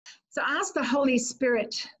So ask the Holy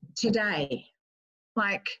Spirit today,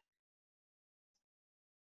 like,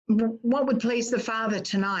 what would please the Father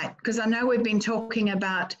tonight? Because I know we've been talking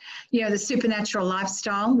about, the supernatural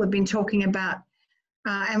lifestyle. We've been talking about,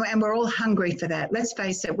 and we're all hungry for that. Let's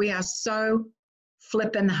face it, we are so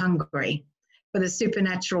flippin' hungry for the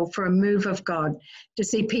supernatural, for a move of God, to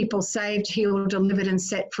see people saved, healed, delivered, and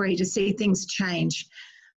set free, to see things change.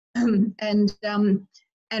 And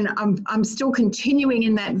I'm still continuing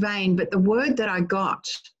in that vein, but the word that I got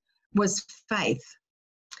was faith.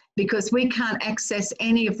 Because we can't access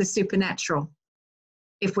any of the supernatural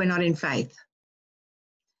if we're not in faith.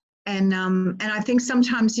 And I think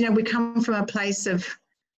sometimes, we come from a place of,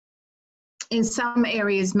 in some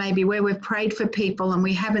areas maybe, where we've prayed for people and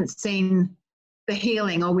we haven't seen the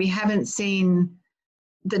healing, or we haven't seen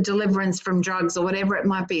the deliverance from drugs, or whatever it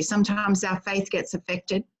might be. Sometimes our faith gets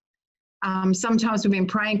affected. Sometimes we've been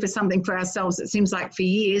praying for something for ourselves, it seems like for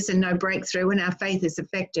years, and no breakthrough, and our faith is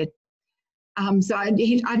affected. So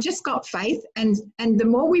I just got faith, and the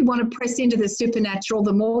more we want to press into the supernatural,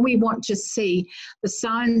 the more we want to see the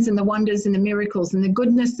signs and the wonders and the miracles and the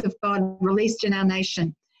goodness of God released in our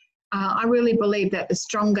nation. I really believe that the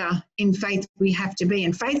stronger in faith we have to be,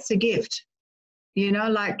 and faith's a gift.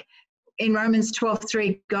 Like in Romans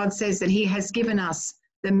 12:3, God says that he has given us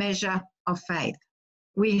the measure of faith.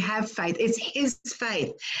 We have faith. It's his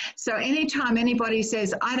faith. So anytime anybody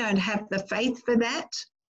says, I don't have the faith for that,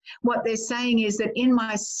 what they're saying is that in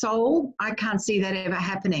my soul, I can't see that ever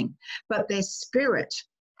happening, but their spirit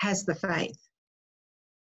has the faith,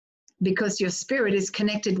 because your spirit is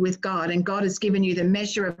connected with God, and God has given you the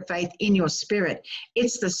measure of faith in your spirit.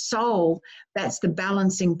 It's the soul that's the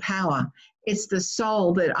balancing power. It's the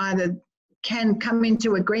soul that either can come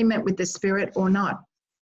into agreement with the spirit or not.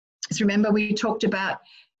 So remember, we talked about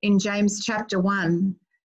in James chapter 1,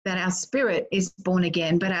 that our spirit is born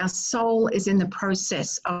again, but our soul is in the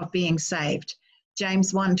process of being saved.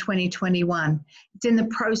 James 1:20-21. It's in the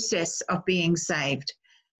process of being saved,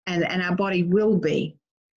 and our body will be.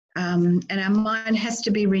 And our mind has to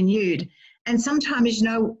be renewed. And sometimes,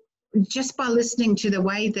 just by listening to the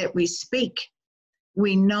way that we speak,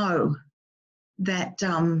 we know that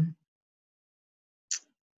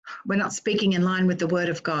we're not speaking in line with the word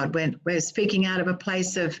of God. We're speaking out of a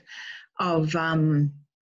place of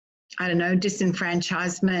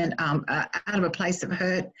disenfranchisement, out of a place of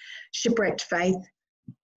hurt, shipwrecked faith.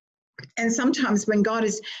 And sometimes when God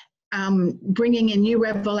is bringing in new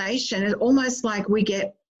revelation, it's almost like we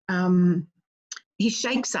get, he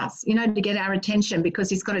shakes us, to get our attention, because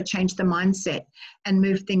he's got to change the mindset and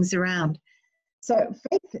move things around. So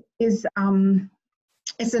faith is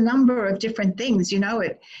it's a number of different things.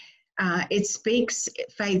 It speaks,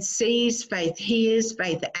 faith sees, faith hears,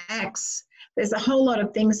 faith acts. There's a whole lot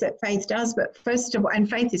of things that faith does, but first of all, and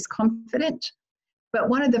faith is confident, but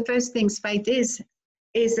one of the first things faith is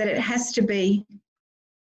that it has to be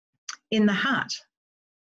in the heart.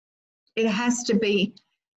 It has to be,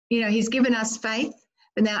 he's given us faith,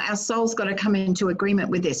 but now our soul's got to come into agreement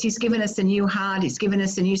with this. He's given us a new heart. He's given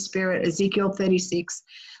us a new spirit, Ezekiel 36.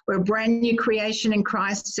 We're a brand new creation in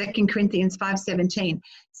Christ, 2 Corinthians 5:17.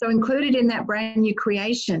 So included in that brand new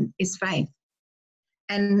creation is faith.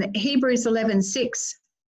 And Hebrews 11:6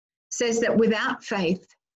 says that without faith,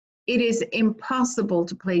 it is impossible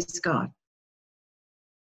to please God.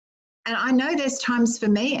 And I know there's times for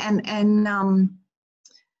me, and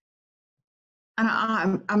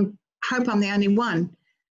I hope I'm the only one,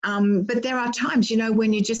 but there are times,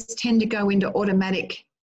 when you just tend to go into automatic,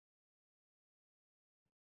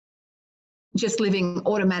 just living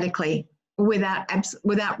automatically,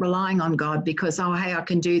 without relying on God, because, oh, hey, I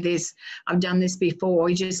can do this. I've done this before.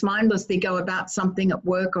 You just mindlessly go about something at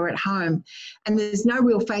work or at home, and there's no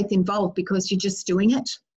real faith involved because you're just doing it.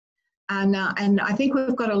 And I think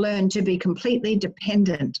we've got to learn to be completely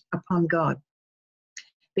dependent upon God,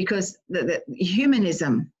 because the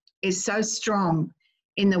humanism is so strong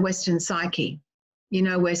in the Western psyche.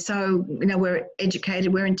 We're so, we're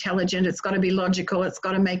educated, we're intelligent. It's got to be logical. It's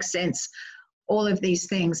got to make sense. All of these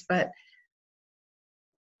things, but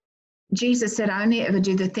Jesus said, I only ever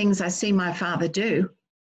do the things I see my Father do.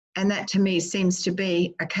 And that to me seems to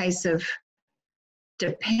be a case of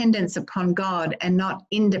dependence upon God and not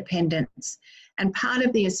independence. And part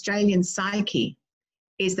of the Australian psyche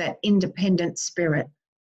is that independent spirit.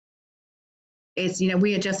 It's,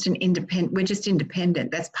 we are just we're just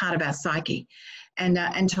independent. That's part of our psyche. And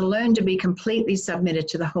to learn to be completely submitted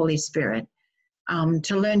to the Holy Spirit,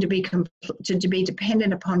 to learn to be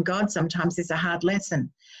dependent upon God sometimes is a hard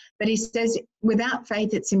lesson. But he says, without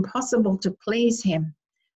faith, it's impossible to please him.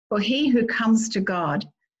 For he who comes to God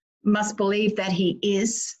must believe that he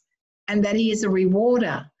is, and that he is a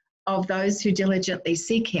rewarder of those who diligently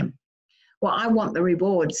seek him. Well, I want the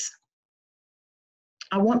rewards.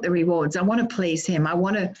 I want the rewards. I want to please him. I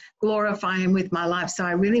want to glorify him with my life. So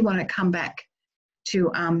I really want to come back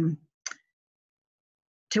to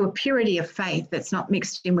a purity of faith that's not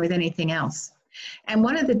mixed in with anything else. And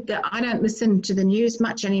one of I don't listen to the news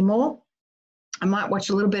much anymore. I might watch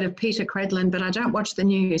a little bit of Peter Credlin, but I don't watch the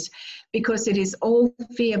news because it is all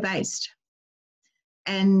fear-based.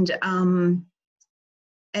 And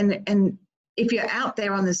if you're out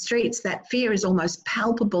there on the streets, that fear is almost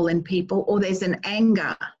palpable in people, or there's an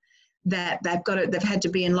anger that they've had to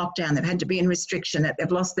be in lockdown, they've had to be in restriction, that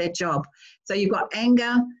they've lost their job. So you've got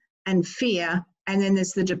anger and fear, and then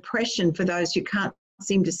there's the depression for those who can't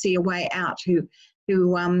seem to see a way out, who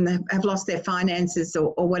have lost their finances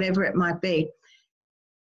or whatever it might be.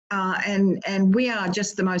 And we are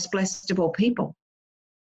just the most blessed of all people,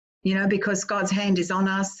 you know, because God's hand is on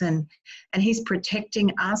us and he's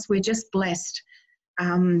protecting us. We're just blessed.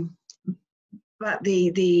 But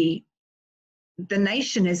the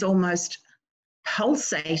nation is almost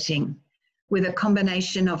pulsating with a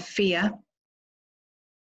combination of fear,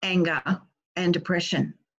 anger, and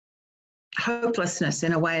depression. Hopelessness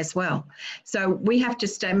in a way as well. So we have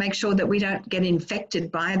to make sure that we don't get infected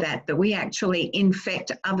by that, but we actually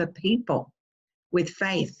infect other people with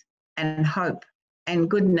faith and hope and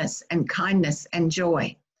goodness and kindness and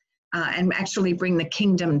joy, and actually bring the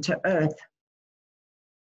kingdom to earth.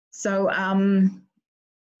 So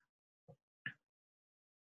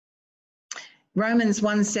Romans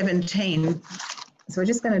 1:17. So we're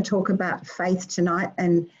just going to talk about faith tonight,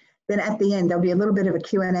 and then at the end there'll be a little bit of a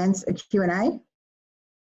Q&A.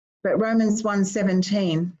 But Romans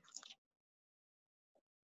 1:17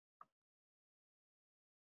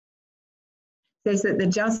 says that the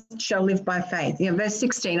just shall live by faith. You know, verse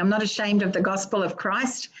 16, I'm not ashamed of the gospel of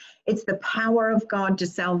Christ. It's the power of God to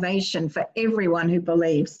salvation for everyone who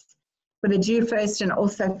believes, for the Jew first and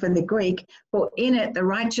also for the Greek. For in it the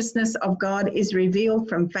righteousness of God is revealed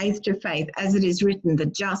from faith to faith, as it is written, the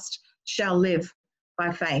just shall live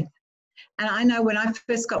by faith. And I know when I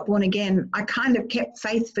first got born again, I kind of kept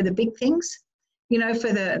faith for the big things, you know,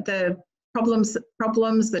 for the problems,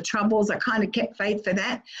 the troubles. I kind of kept faith for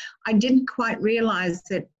that. I didn't quite realize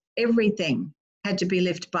that everything had to be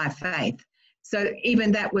lived by faith. So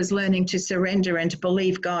even that was learning to surrender and to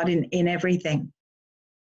believe God in everything.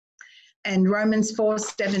 And Romans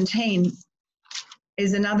 4:17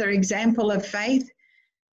 is another example of faith.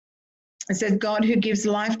 It says, God who gives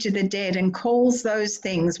life to the dead and calls those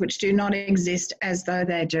things which do not exist as though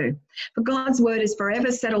they do. For God's word is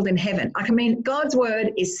forever settled in heaven. I mean, God's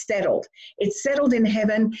word is settled. It's settled in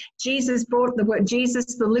heaven. Jesus brought the word.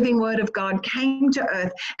 Jesus, the living word of God, came to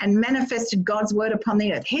earth and manifested God's word upon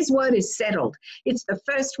the earth. His word is settled. It's the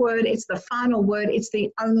first word. It's the final word. It's the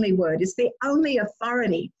only word. It's the only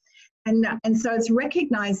authority. And so it's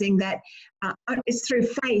recognizing that it's through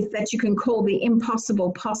faith that you can call the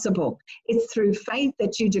impossible possible. It's through faith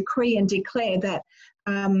that you decree and declare that,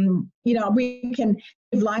 you know, we can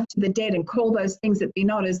give life to the dead and call those things that be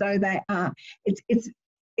not as though they are.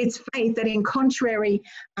 It's faith that, in contrary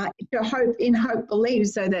to hope, in hope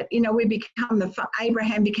believes, so that, you know, we become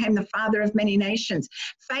Abraham became the father of many nations.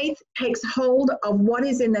 Faith takes hold of what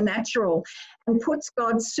is in the natural and puts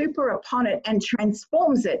God's super upon it and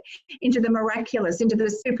transforms it into the miraculous, into the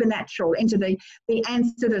supernatural, into the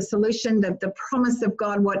answer, the solution, the promise of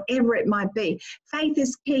God, whatever it might be. Faith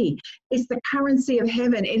is key. It's the currency of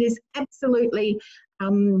heaven. It is absolutely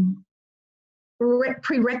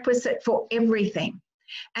prerequisite for everything.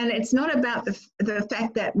 And it's not about the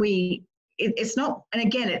fact that it's not, and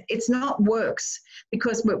again, it's not works,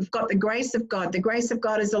 because we've got the grace of God. The grace of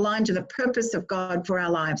God is aligned to the purpose of God for our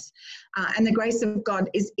lives. And the grace of God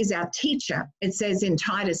is our teacher. It says in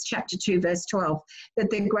Titus chapter 2, verse 12, that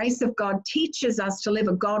the grace of God teaches us to live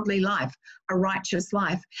a godly life, a righteous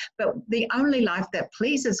life. But the only life that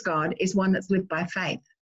pleases God is one that's lived by faith.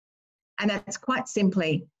 And that's quite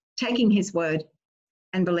simply taking his word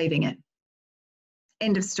and believing it.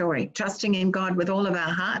 End of story. Trusting in God with all of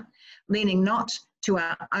our heart, leaning not to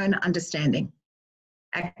our own understanding,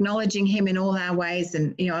 acknowledging him in all our ways,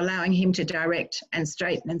 and, you know, allowing him to direct and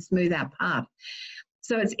straighten and smooth our path.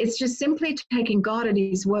 So it's just simply taking God at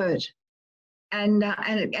his word and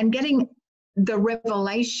getting the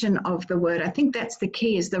revelation of the word. I think that's the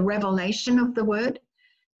key, is the revelation of the word,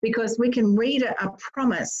 because we can read a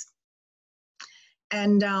promise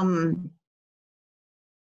and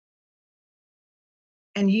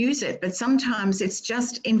and use it. But sometimes it's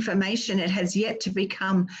just information. It has yet to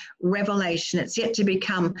become revelation. It's yet to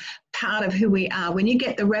become part of who we are. When you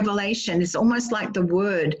get the revelation, it's almost like the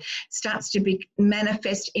word starts to be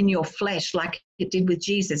manifest in your flesh, like it did with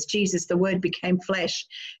Jesus. Jesus, the word became flesh.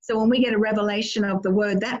 So when we get a revelation of the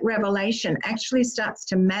word, that revelation actually starts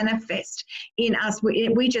to manifest in us.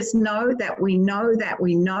 We just know that we know that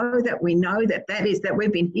we know that we know that is that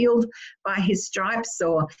we've been healed by his stripes,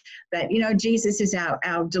 or that, you know, Jesus is our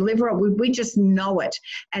deliverer. We just know it,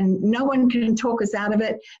 and no one can talk us out of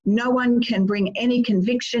it. No one can bring any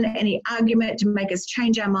conviction, any argument to make us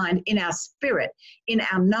change our mind in our spirit, in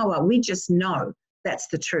our knower. We just know that's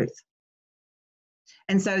the truth.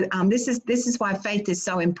 And so this is why faith is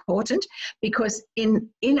so important, because in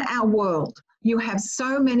our world, you have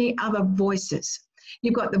so many other voices.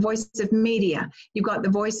 You've got the voice of media. You've got the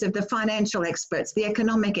voice of the financial experts, the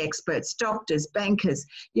economic experts, doctors, bankers.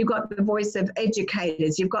 You've got the voice of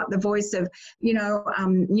educators. You've got the voice of, you know,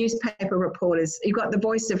 newspaper reporters. You've got the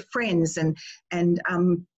voice of friends and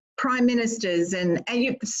prime ministers, and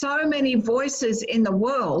so many voices in the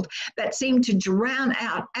world that seem to drown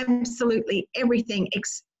out absolutely everything,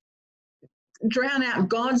 drown out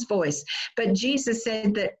God's voice. But Jesus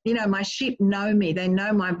said that, you know, my sheep know me, they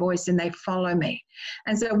know my voice, and they follow me.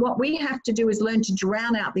 And so what we have to do is learn to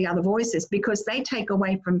drown out the other voices, because they take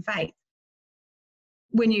away from faith.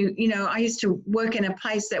 When you know, I used to work in a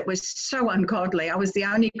place that was so ungodly. I was the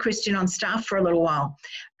only Christian on staff for a little while.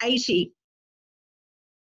 80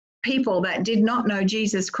 people that did not know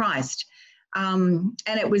Jesus Christ. And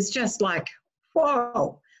it was just like,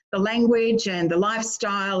 whoa, the language and the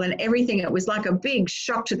lifestyle and everything. It was like a big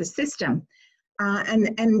shock to the system.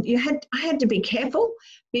 And I had to be careful,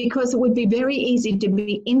 because it would be very easy to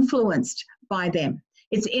be influenced by them.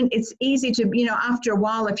 It's easy to, you know, after a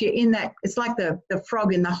while, if you're in that, it's like the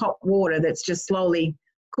frog in the hot water that's just slowly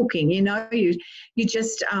cooking, you know, you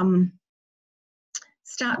just,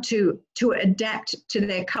 start to adapt to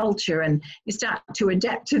their culture, and you start to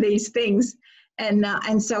adapt to these things,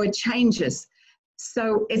 and so it changes.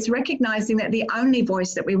 So it's recognizing that the only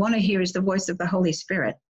voice that we want to hear is the voice of the Holy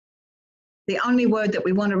Spirit. The only word that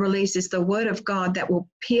we want to release is the word of God that will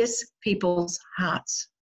pierce people's hearts,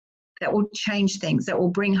 that will change things, that will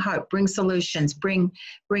bring hope, bring solutions, bring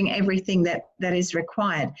everything that is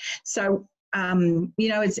required. So you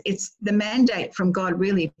know, it's the mandate from God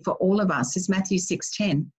really for all of us is Matthew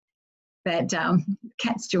 6:10, that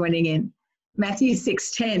Kat's joining in. Matthew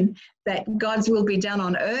 6:10, that God's will be done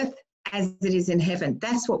on earth as it is in heaven.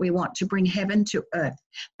 That's what we want, to bring heaven to earth.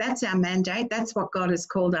 That's our mandate. That's what God has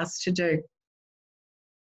called us to do.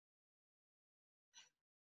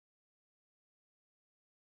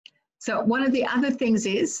 So one of the other things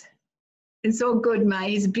is, it's all good, May,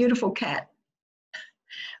 he's a beautiful cat.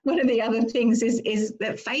 One of the other things is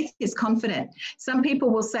that faith is confident. Some people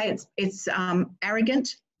will say it's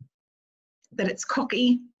arrogant, that it's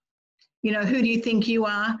cocky. You know, who do you think you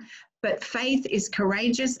are? But faith is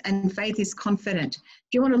courageous and faith is confident.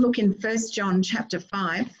 If you want to look in 1 John chapter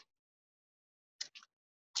 5,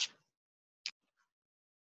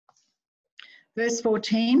 verse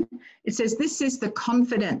 14, it says, this is the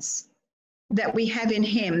confidence that we have in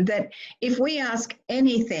him, that if we ask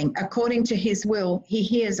anything according to his will, he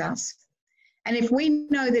hears us. And if we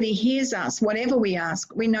know that he hears us, whatever we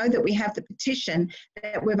ask, we know that we have the petition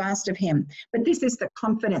that we've asked of him. But this is the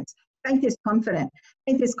confidence. Faith is confident.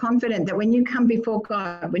 Faith is confident that when you come before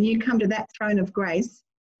God, when you come to that throne of grace,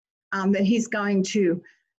 that he's going to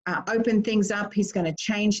open things up, he's going to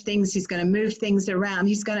change things, he's going to move things around,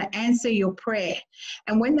 he's going to answer your prayer.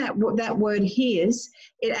 And when that word hears,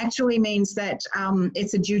 it actually means that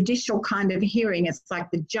it's a judicial kind of hearing. It's like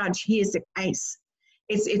the judge hears a case.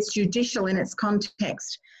 It's judicial in its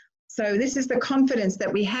context. So this is the confidence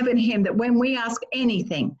that we have in him, that when we ask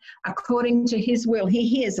anything according to his will, he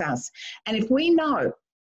hears us. And if we know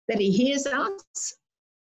that he hears us,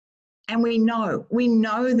 and we know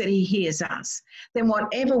that he hears us, then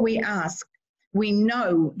whatever we ask, we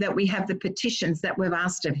know that we have the petitions that we've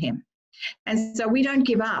asked of him. And so we don't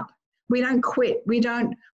give up. We don't quit. We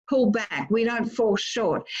don't pull back. We don't fall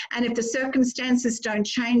short. And if the circumstances don't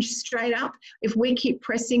change straight up, if we keep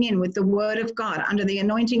pressing in with the word of God under the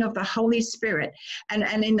anointing of the Holy Spirit and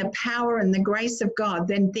in the power and the grace of God,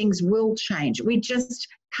 then things will change. We just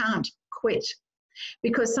can't quit.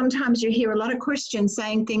 Because sometimes you hear a lot of Christians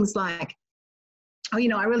saying things like, oh, you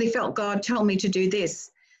know, I really felt God told me to do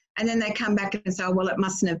this. And then they come back and say, oh, well, it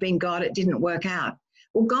mustn't have been God. It didn't work out.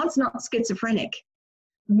 Well, God's not schizophrenic.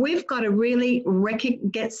 We've got to really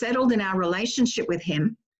get settled in our relationship with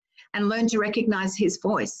him and learn to recognize his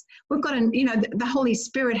voice. We've got to, you know, the Holy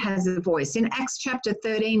Spirit has a voice. In Acts chapter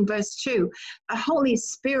 13, verse 2, the Holy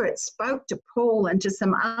Spirit spoke to Paul and to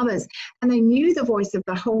some others, and they knew the voice of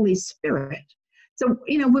the Holy Spirit. So,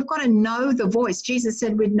 you know, we've got to know the voice. Jesus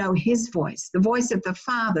said we'd know his voice, the voice of the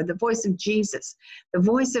Father, the voice of Jesus, the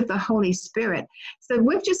voice of the Holy Spirit. So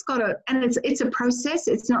we've just got to, and it's a process.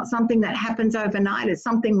 It's not something that happens overnight. It's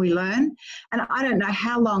something we learn. And I don't know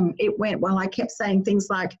how long it went while I kept saying things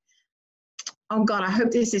like, oh God, I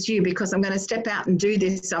hope this is you because I'm going to step out and do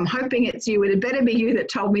this. I'm hoping it's you. It had better be you that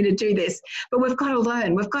told me to do this. But we've got to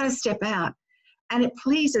learn. We've got to step out. And it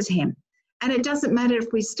pleases him. And it doesn't matter if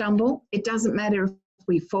we stumble. It doesn't matter if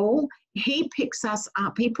we fall. He picks us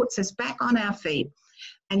up. He puts us back on our feet.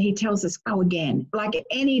 And he tells us, go again. Like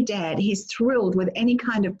any dad, he's thrilled with any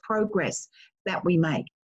kind of progress that we make.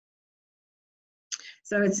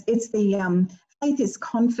 So it's the faith is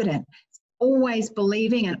confident, always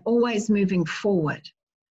believing and always moving forward.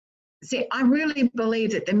 See, I really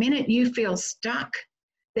believe that the minute you feel stuck,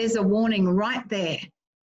 there's a warning right there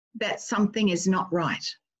that something is not right.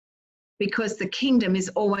 Because the kingdom is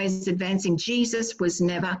always advancing. Jesus was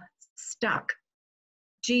never stuck.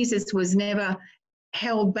 Jesus was never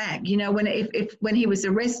held back. You know, when he was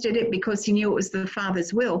arrested, it because he knew it was the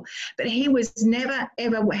Father's will, but he was never,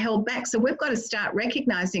 ever held back. So we've got to start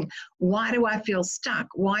recognizing, why do I feel stuck?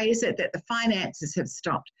 Why is it that the finances have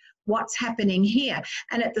stopped? What's happening here?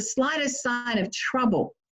 And at the slightest sign of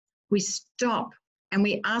trouble, we stop and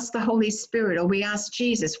we ask the Holy Spirit, or we ask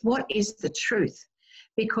Jesus, what is the truth?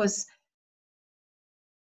 Because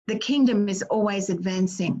the kingdom is always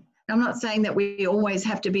advancing. I'm not saying that we always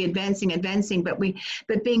have to be advancing,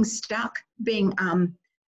 but being stuck, being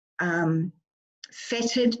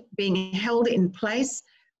fettered, being held in place,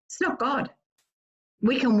 it's not God.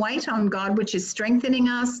 We can wait on God, which is strengthening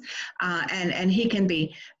us, and he can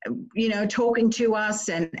be, you know, talking to us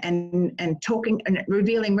and talking and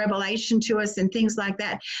revealing revelation to us and things like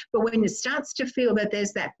that. But when it starts to feel that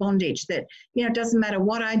there's that bondage, that, you know, it doesn't matter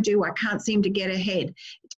what I do, I can't seem to get ahead.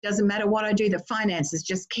 It doesn't matter what I do, the finances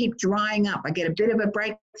just keep drying up. I get a bit of a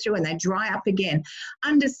breakthrough and they dry up again.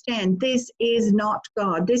 Understand, this is not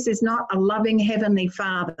God. This is not a loving heavenly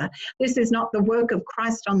Father. This is not the work of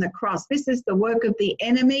Christ on the cross. This is the work of the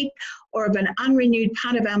enemy, or of an unrenewed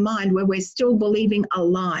part of our mind where we're still believing a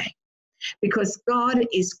lie. Because God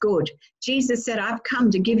is good. Jesus said, I've come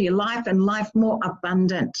to give you life and life more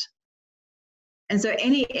abundant. And so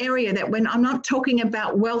any area that, when I'm not talking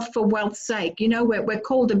about wealth for wealth's sake, you know, we're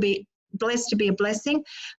called to be blessed to be a blessing.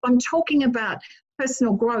 I'm talking about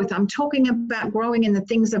personal growth. I'm talking about growing in the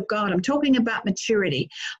things of God. I'm talking about maturity.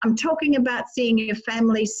 I'm talking about seeing your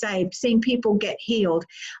family saved, seeing people get healed,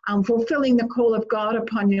 fulfilling the call of God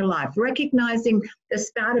upon your life, recognizing the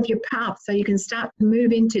start of your path so you can start to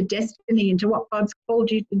move into destiny, into what God's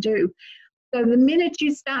called you to do. So the minute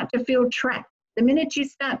you start to feel trapped, the minute you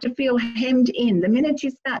start to feel hemmed in, the minute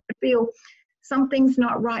you start to feel something's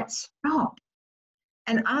not right, stop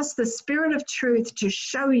and ask the Spirit of truth to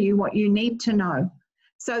show you what you need to know,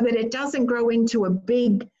 so that it doesn't grow into a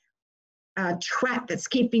big trap that's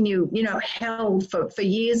keeping you, you know, held for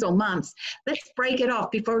years or months. Let's break it off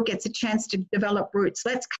before it gets a chance to develop roots.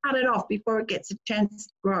 Let's cut it off before it gets a chance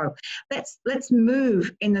to grow. Let's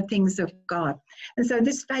move in the things of God. And so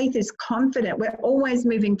this faith is confident. We're always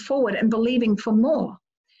moving forward and believing for more.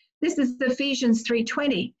 This is Ephesians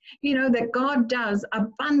 3:20, you know, that God does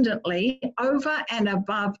abundantly over and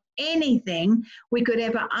above anything we could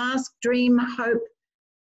ever ask, dream, hope,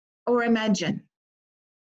 or imagine.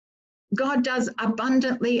 God does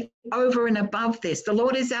abundantly over and above this. The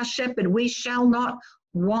Lord is our shepherd. We shall not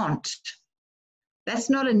want.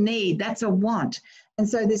 That's not a need, that's a want. And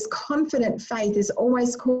so this confident faith is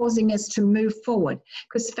always causing us to move forward,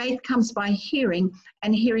 because faith comes by hearing,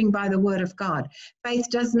 and hearing by the word of God. Faith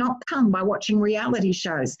does not come by watching reality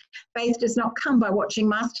shows. Faith does not come by watching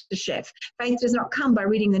MasterChef. Faith does not come by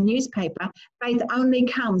reading the newspaper. Faith only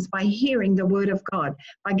comes by hearing the word of God,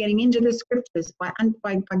 by getting into the scriptures, by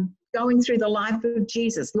going through the life of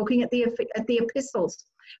Jesus, looking at the epistles.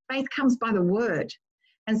 Faith comes by the word.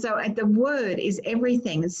 And so the word is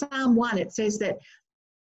everything. In Psalm 1, it says that,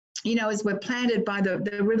 you know, as we're planted by the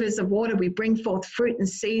rivers of water, we bring forth fruit in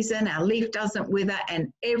season, our leaf doesn't wither,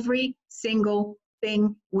 and every single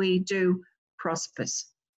thing we do prospers.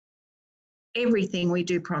 Everything we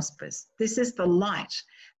do prospers. This is the light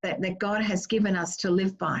that God has given us to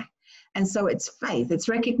live by. And so it's faith. It's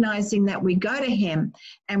recognizing that we go to him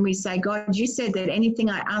and we say, God, you said that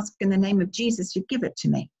anything I ask in the name of Jesus, you give it to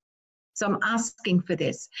me. So I'm asking for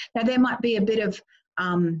this. Now, there might be a bit of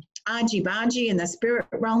argy-bargy in the spirit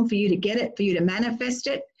realm for you to get it, for you to manifest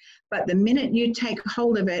it. But the minute you take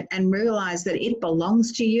hold of it and realize that it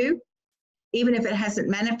belongs to you, even if it hasn't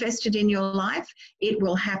manifested in your life, it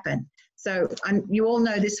will happen. So you all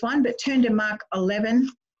know this one, but turn to Mark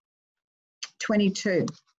 11:22.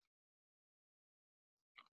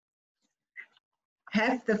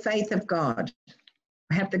 Have the faith of God.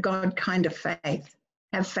 Have the God kind of faith.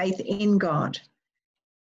 Have faith in God.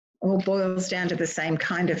 All boils down to the same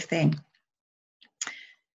kind of thing.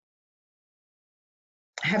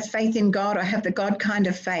 Have faith in God, or have the God kind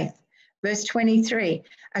of faith. Verse 23,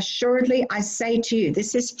 assuredly I say to you,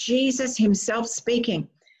 this is Jesus himself speaking,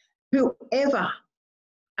 whoever,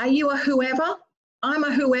 are you a whoever? I'm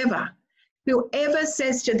a whoever. Whoever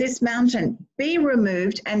says to this mountain, be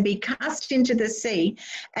removed and be cast into the sea,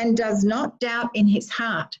 and does not doubt in his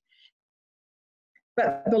heart,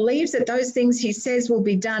 but believes that those things he says will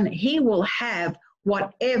be done, he will have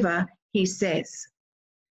whatever he says.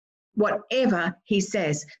 Whatever he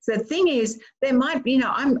says. So the thing is, there might,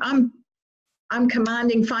 I'm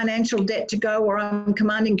commanding financial debt to go, or I'm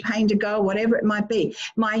commanding pain to go, whatever it might be.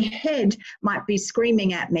 My head might be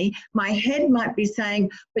screaming at me. My head might be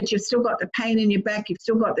saying, but you've still got the pain in your back. You've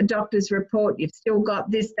still got the doctor's report. You've still got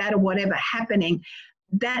this, that, or whatever happening.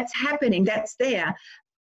 That's happening. That's there.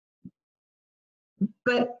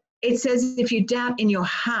 But it says if you doubt in your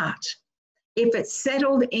heart, if it's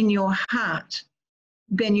settled in your heart,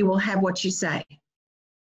 then you will have what you say.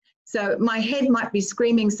 So my head might be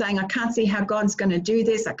screaming, saying, I can't see how God's going to do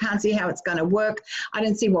this. I can't see how it's going to work. I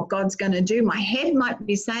don't see what God's going to do. My head might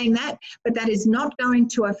be saying that, but that is not going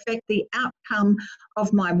to affect the outcome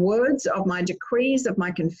of my words, of my decrees, of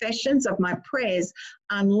my confessions, of my prayers,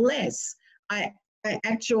 unless I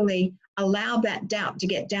actually allow that doubt to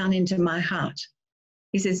get down into my heart.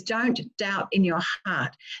 He says, don't doubt in your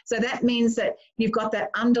heart. So that means that you've got that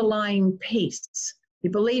underlying peace.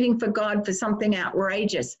 You're believing for God for something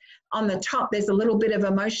outrageous. On the top, there's a little bit of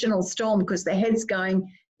emotional storm because the head's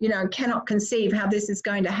going, cannot conceive how this is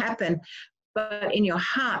going to happen. But in your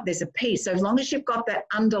heart, there's a peace. So as long as you've got that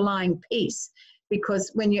underlying peace, because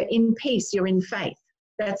when you're in peace, you're in faith.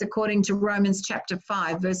 That's according to Romans chapter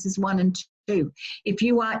 5, verses 1 and 2. If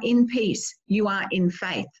you are in peace, you are in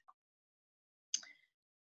faith.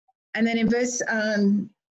 And then in verse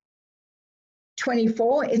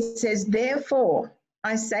 24, it says, therefore,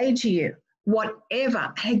 I say to you,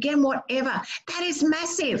 whatever, again, whatever, that is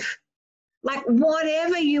massive. Like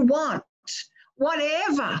whatever you want,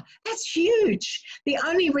 whatever, that's huge. The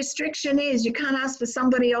only restriction is you can't ask for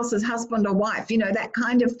somebody else's husband or wife, that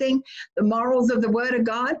kind of thing, the morals of the word of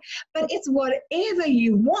God. But it's whatever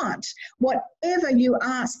you want, whatever you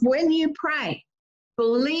ask when you pray.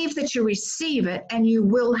 Believe that you receive it and you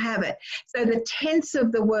will have it. So the tense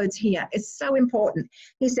of the words here is so important.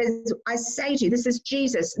 He says, I say to you, this is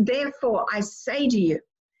Jesus, therefore I say to you,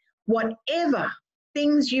 whatever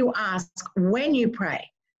things you ask when you pray,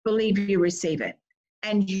 believe you receive it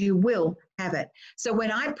and you will have it. So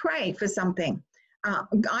when I pray for something,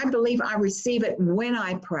 I believe I receive it when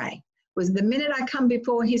I pray. Was the minute I come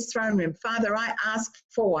before his throne room, Father, I ask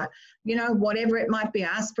for, whatever it might be. I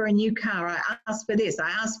ask for a new car. I ask for this. I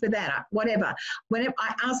ask for that, whatever. Whenever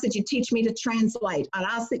I ask that you teach me to translate. I'd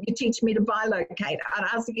ask that you teach me to bilocate. I'd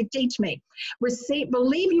ask that you teach me.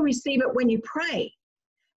 Believe you receive it when you pray.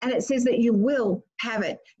 And it says that you will have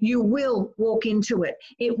it. You will walk into it.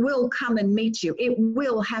 It will come and meet you. It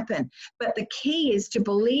will happen. But the key is to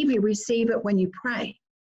believe you receive it when you pray.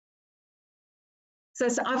 So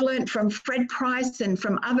I've learned from Fred Price and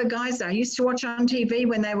from other guys that I used to watch on TV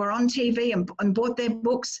when they were on TV and bought their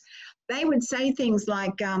books. They would say things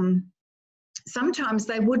like, sometimes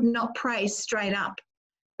they would not pray straight up.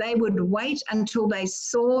 They would wait until they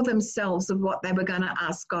saw themselves of what they were going to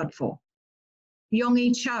ask God for.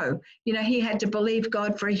 Yonggi Cho, he had to believe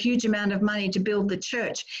God for a huge amount of money to build the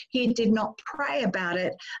church. He did not pray about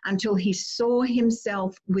it until he saw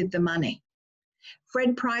himself with the money.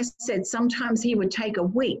 Fred Price said sometimes he would take a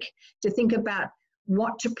week to think about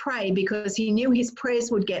what to pray because he knew his prayers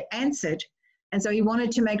would get answered. And so he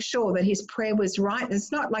wanted to make sure that his prayer was right.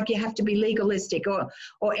 It's not like you have to be legalistic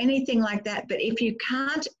or anything like that. But if you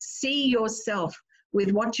can't see yourself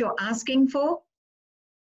with what you're asking for,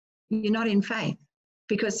 you're not in faith,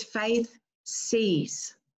 because faith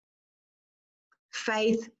sees.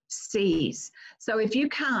 Faith sees. So if you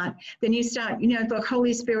can't, then you start, the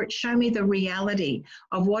Holy Spirit, show me the reality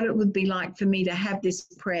of what it would be like for me to have this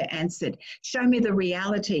prayer answered. Show me the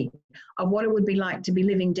reality of what it would be like to be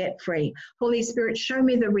living debt-free. Holy Spirit, show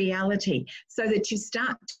me the reality so that you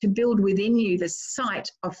start to build within you the sight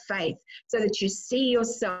of faith, so that you see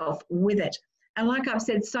yourself with it. And like I've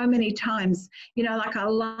said so many times, like I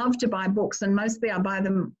love to buy books, and mostly I buy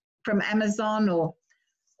them from Amazon or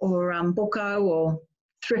Booko or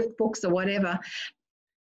thrift books or whatever.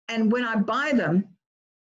 And when I buy them,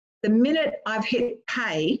 the minute I've hit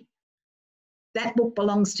pay, that book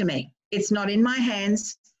belongs to me. It's not in my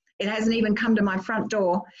hands. It hasn't even come to my front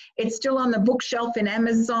door. It's still on the bookshelf in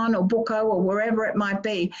Amazon or Booko or wherever it might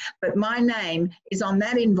be, but my name is on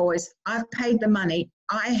that invoice. I've paid the money.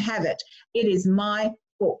 I have it. It is my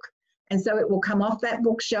book. And so it will come off that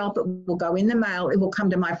bookshelf. It will go in the mail. It will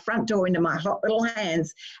come to my front door into my hot little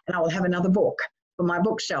hands, and I will have another book for my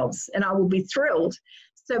bookshelves, and I will be thrilled.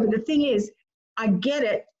 So but the thing is, I get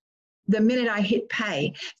it the minute I hit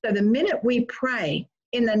pay. So the minute we pray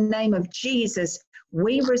in the name of Jesus,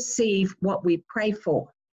 we receive what we pray for.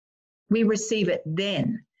 We receive it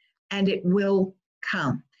then, and it will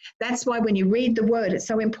come. That's why when you read the word, it's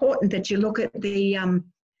so important that you look at the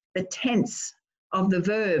tense of the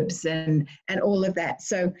verbs and all of that.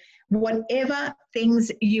 So whatever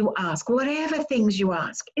things you ask,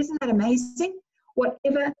 isn't that amazing?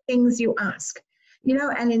 Whatever things you ask. You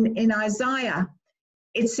know, and in Isaiah,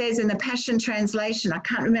 it says in the Passion Translation, I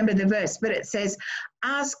can't remember the verse, but it says,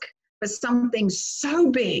 ask for something so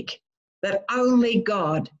big that only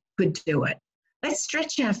God could do it. Let's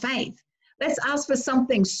stretch our faith. Let's ask for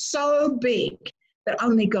something so big that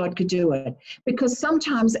only God could do it. Because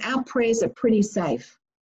sometimes our prayers are pretty safe.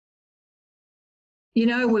 You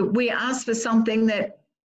know, we ask for something that,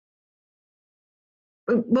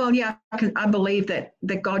 well, yeah, I believe that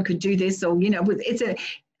God could do this, or, you know,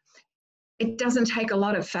 it doesn't take a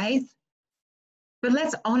lot of faith. But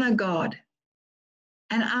let's honor God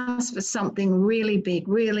and ask for something really big,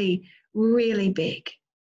 really, really big.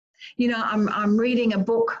 You know, I'm reading a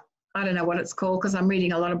book. I don't know what it's called because I'm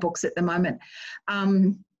reading a lot of books at the moment.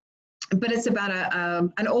 But it's about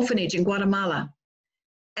an orphanage in Guatemala.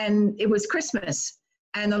 And it was Christmas.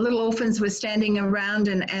 And the little orphans were standing around,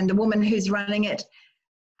 and the woman who's running it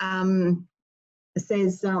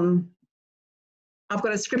says, I've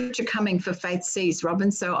got a scripture coming for Faith Sees,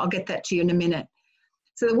 Robin, so I'll get that to you in a minute.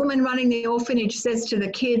 So the woman running the orphanage says to the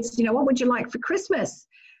kids, you know, what would you like for Christmas?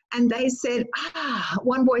 And they said,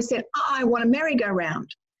 one boy said, I want a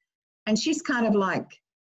merry-go-round. And she's kind of like,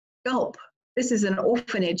 gulp, this is an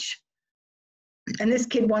orphanage. And this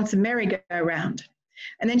kid wants a merry-go-round.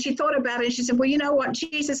 And then she thought about it and she said, well, you know what?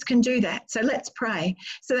 Jesus can do that. So let's pray.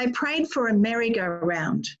 So they prayed for a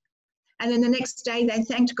merry-go-round. And then the next day they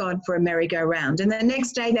thanked God for a merry-go-round. And the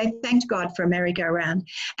next day they thanked God for a merry-go-round.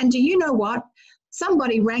 And do you know what?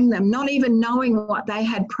 Somebody rang them, not even knowing what they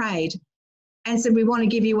had prayed, and said, we want to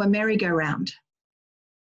give you a merry-go-round.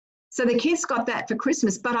 So the kids got that for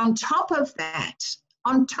Christmas. But on top of that,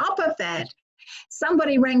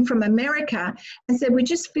 somebody rang from America and said, we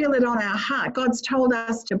just feel it on our heart. God's told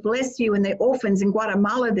us to bless you and the orphans in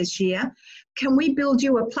Guatemala this year. Can we build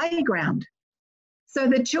you a playground? So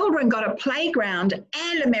the children got a playground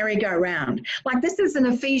and a merry-go-round. Like, this is an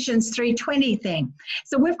Ephesians 3:20 thing.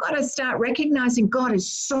 So we've got to start recognizing God is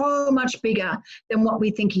so much bigger than what we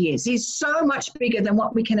think he is. He's so much bigger than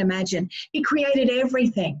what we can imagine. He created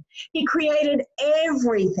everything. He created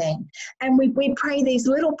everything. And we pray these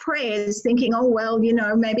little prayers thinking, oh, well, you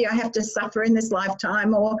know, maybe I have to suffer in this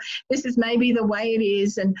lifetime, or this is maybe the way it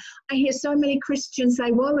is. And I hear so many Christians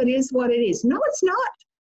say, well, it is what it is. No, it's not.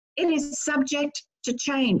 It is subject to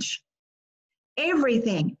change.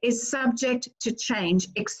 Everything is subject to change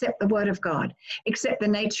except the word of God, except the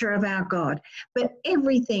nature of our God. But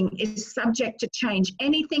everything is subject to change.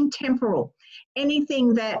 Anything temporal,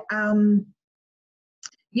 anything that,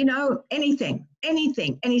 you know, anything,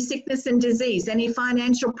 any sickness and disease, any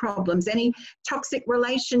financial problems, any toxic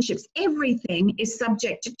relationships, everything is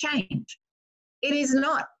subject to change. It is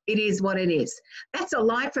not. It is what it is. That's a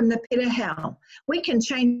lie from the pit of hell. We can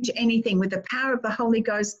change anything with the power of the Holy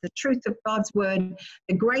Ghost, the truth of God's word,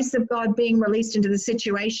 the grace of God being released into the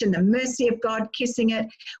situation, the mercy of God kissing it.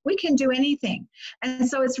 We can do anything. And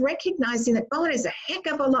so it's recognizing that God is a heck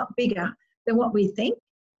of a lot bigger than what we think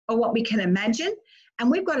or what we can imagine. And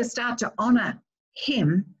we've got to start to honor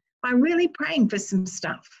him by really praying for some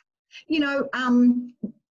stuff. You know,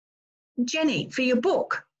 Jenny, for your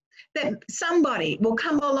book, that somebody will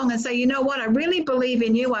come along and say, you know what, I really believe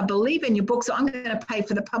in you. I believe in your book, so I'm going to pay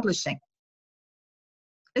for the publishing.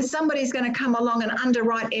 And somebody's going to come along and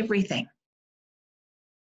underwrite everything.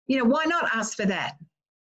 You know, why not ask for that?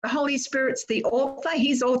 The Holy Spirit's the author.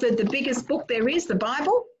 He's authored the biggest book there is, the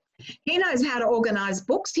Bible. He knows how to organize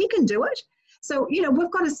books. He can do it. So, you know,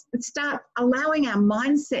 we've got to start allowing our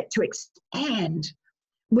mindset to expand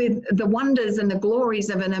with the wonders and the glories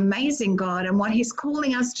of an amazing God and what he's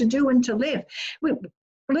calling us to do and to live.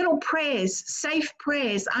 Little prayers, safe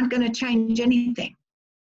prayers aren't going to change anything.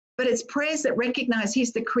 but it's prayers that recognize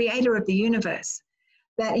he's the creator of the universe,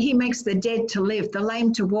 that he makes the dead to live, the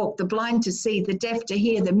lame to walk, the blind to see, the deaf to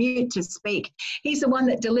hear, the mute to speak. He's the one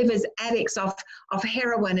that delivers addicts of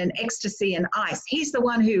heroin and ecstasy and ice. He's the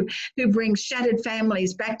one who brings shattered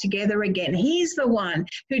families back together again. He's the one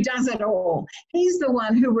who does it all. He's the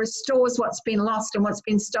one who restores what's been lost and what's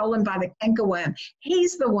been stolen by the cankerworm.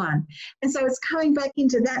 He's the one. And so it's coming back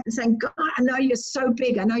into that and saying, God, I know you're so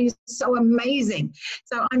big. I know you're so amazing.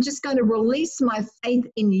 So I'm just going to release my faith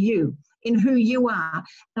in you, in who you are,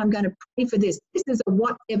 and I'm going to pray for this. This is a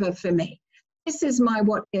whatever for me. This is my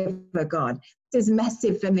whatever, God. This is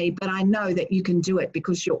massive for me, but I know that you can do it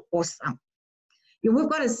because you're awesome. We've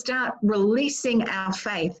got to start releasing our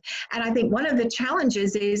faith. And I think one of the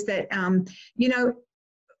challenges is that,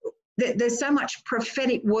 there's so much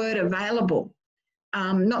prophetic word available.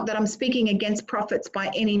 Not that I'm speaking against prophets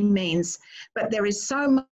by any means, but there is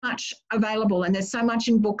so much available, and there's so much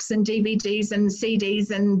in books and DVDs and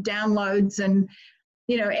CDs and downloads and,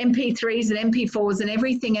 MP3s and MP4s and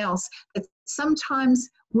everything else. But sometimes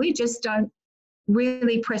we just don't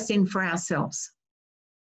really press in for ourselves.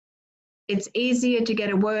 It's easier to get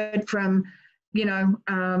a word from,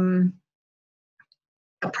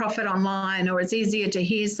 a prophet online, or it's easier to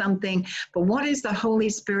hear something. But what is the Holy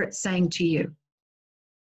Spirit saying to you?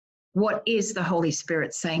 What is the Holy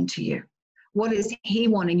Spirit saying to you? What is he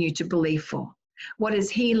wanting you to believe for? What is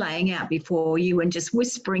he laying out before you and just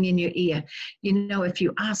whispering in your ear? If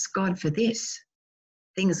you ask God for this,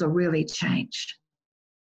 things will really change.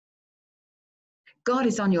 God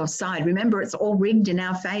is on your side. Remember, it's all rigged in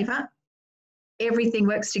our favor. Everything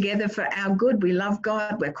works together for our good. We love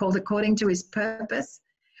God. We're called according to his purpose.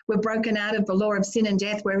 We're broken out of the law of sin and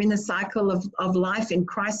death. We're in the cycle of life in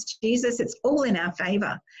Christ Jesus. It's all in our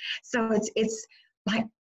favor. So it's like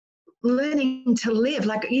learning to live.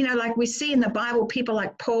 Like we see in the Bible, people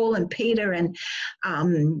like Paul and Peter and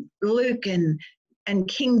Luke and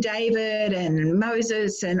King David and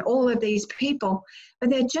Moses and all of these people, but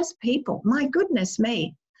they're just people. My goodness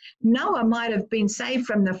me. Noah might have been saved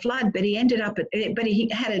from the flood, but he ended up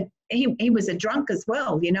he was a drunk as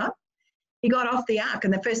well, He got off the ark,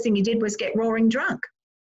 and the first thing he did was get roaring drunk.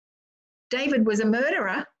 David was a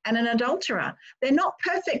murderer and an adulterer. They're not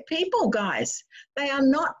perfect people, guys. They are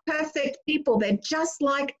not perfect people. They're just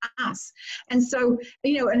like us. And so,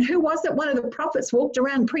 and who was it? One of the prophets walked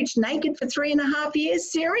around and preached naked for 3.5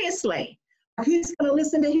 years? Seriously. Who's going to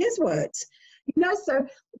listen to his words? So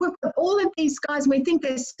we've got all of these guys, we think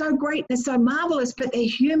they're so great, they're so marvelous, but they're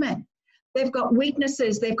human. They've got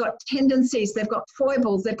weaknesses, they've got tendencies, they've got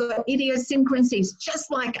foibles, they've got idiosyncrasies, just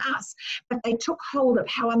like us. But they took hold of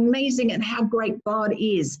how amazing and how great God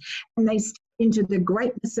is, and they stepped into the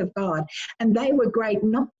greatness of God. And they were great,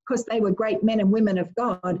 not because they were great men and women of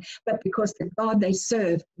God, but because the God they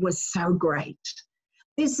served was so great.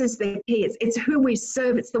 This is the key. It's who we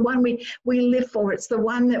serve. It's the one we live for. It's the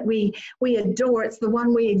one that we adore. It's the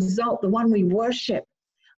one we exalt, the one we worship.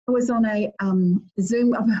 I was on a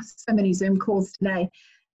Zoom, I've had so many Zoom calls today,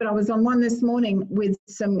 but I was on one this morning with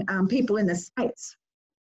some people in the States.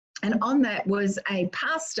 And on that was a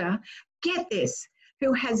pastor, get this,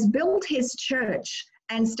 who has built his church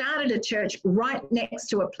and started a church right next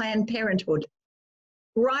to a Planned Parenthood.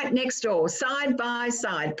 Right next door, side by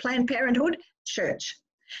side, Planned Parenthood, church.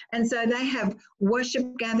 And so they have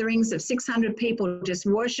worship gatherings of 600 people just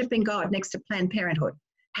worshiping God next to Planned Parenthood.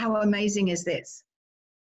 How amazing is this?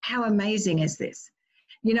 How amazing is this?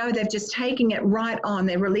 They're just taking it right on.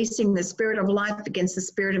 They're releasing the spirit of life against the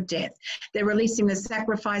spirit of death. They're releasing the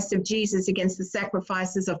sacrifice of Jesus against the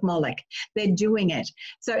sacrifices of Moloch. They're doing it.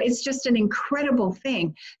 So it's just an incredible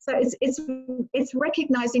thing. So it's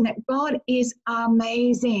recognizing that God is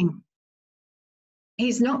amazing.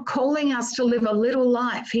 He's not calling us to live a little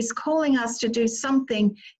life. He's calling us to do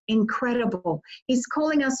something incredible. He's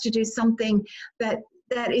calling us to do something that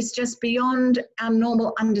is just beyond our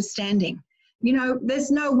normal understanding.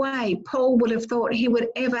 There's no way Paul would have thought he would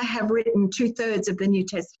ever have written 2/3 of the New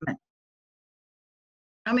Testament.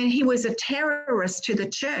 I mean, he was a terrorist to the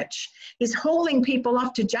church. He's hauling people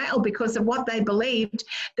off to jail because of what they believed.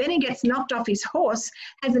 Then he gets knocked off his horse,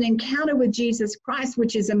 has an encounter with Jesus Christ,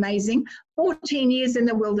 which is amazing. 14 years in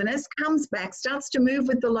the wilderness, comes back, starts to move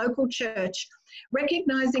with the local church,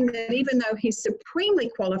 recognizing that even though he's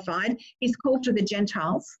supremely qualified, he's called to the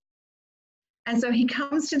Gentiles. And so he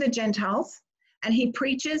comes to the Gentiles and he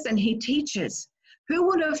preaches and he teaches. Who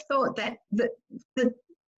would have thought that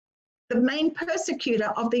the main persecutor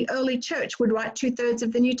of the early church would write 2/3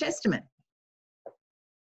 of the New Testament?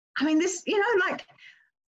 I mean, this, like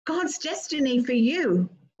God's destiny for you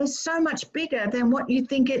is so much bigger than what you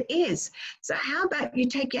think it is. So how about you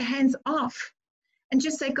take your hands off and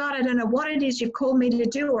just say, God, I don't know what it is you've called me to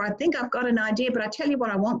do, or I think I've got an idea, but I tell you what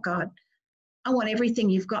I want, God. I want everything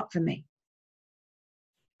you've got for me.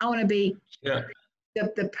 I want to be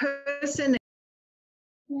the person.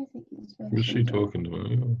 Was she talking to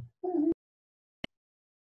me?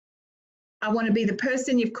 I want to be the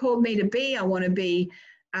person you've called me to be. I want to be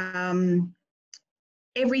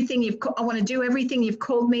everything I want to do everything you've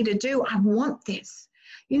called me to do. I want this.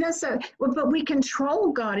 You know, so, but we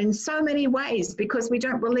control God in so many ways because we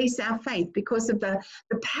don't release our faith, because of the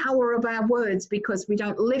power of our words, because we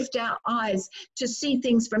don't lift our eyes to see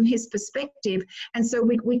things from his perspective. And so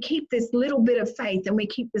we keep this little bit of faith and we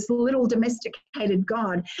keep this little domesticated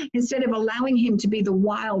God instead of allowing him to be the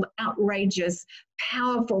wild, outrageous,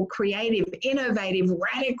 powerful, creative, innovative,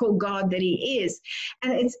 radical God that he is.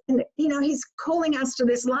 And you know, he's calling us to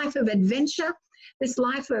this life of adventure, this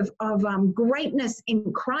life of greatness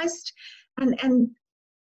in Christ, and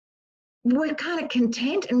we're kind of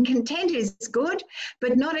content, and content is good,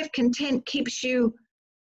 but not if content keeps you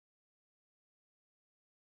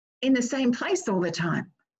in the same place all the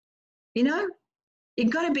time. You know,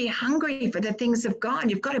 you've got to be hungry for the things of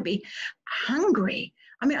God. You've got to be hungry.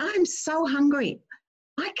 I mean, I'm so hungry.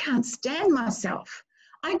 I can't stand myself.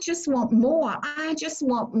 I just want more. I just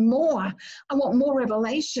want more. I want more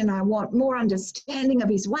revelation. I want more understanding of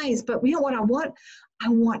his ways. But you know what I want? I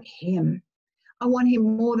want him. I want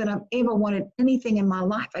him more than I've ever wanted anything in my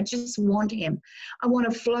life. I just want him. I want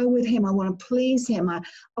to flow with him. I want to please him. I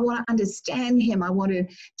want to understand him. I want to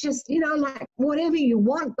just, you know, like whatever you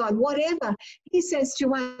want, God, whatever. He says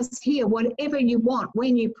to us here, whatever you want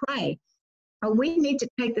when you pray. We need to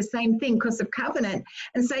take the same thing because of covenant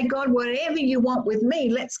and say, God, whatever you want with me,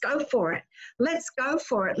 let's go for it. Let's go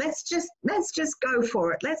for it. Let's just go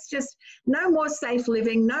for it. Let's just, no more safe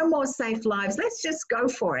living, no more safe lives. Let's just go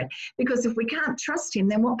for it. Because if we can't trust him,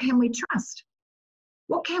 then what can we trust?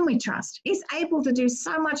 What can we trust? He's able to do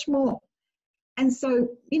so much more. And so,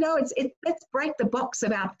 you know, let's break the box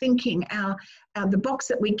of our thinking, the box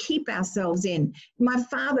that we keep ourselves in. My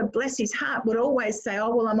father, bless his heart, would always say,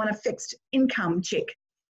 oh, well, I'm on a fixed income, chick.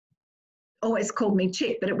 Always called me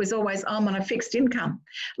chick, but it was always, I'm on a fixed income.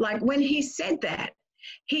 Like when he said that,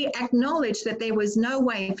 he acknowledged that there was no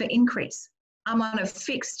way for increase. I'm on a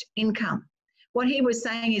fixed income. What he was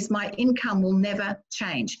saying is my income will never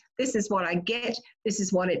change. This is what I get. This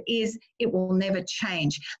is what it is. It will never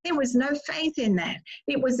change. There was no faith in that.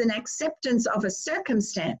 It was an acceptance of a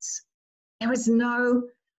circumstance. There was no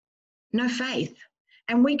faith.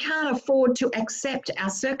 And we can't afford to accept our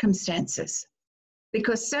circumstances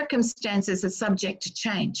because circumstances are subject to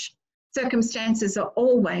change. Circumstances are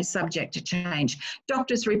always subject to change.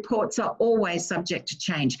 Doctors' reports are always subject to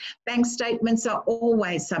change. Bank statements are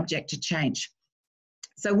always subject to change.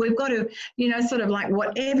 So we've got to, you know, sort of like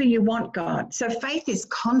whatever you want, God. So faith is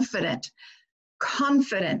confident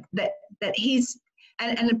that he's,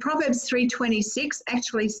 and in Proverbs 3:26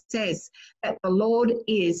 actually says that the Lord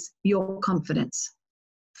is your confidence.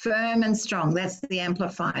 Firm and strong. That's the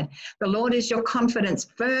Amplified. The Lord is your confidence,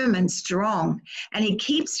 firm and strong. And he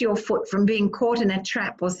keeps your foot from being caught in a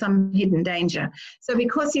trap or some hidden danger. So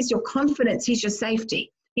because he's your confidence, he's your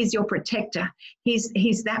safety. He's your protector.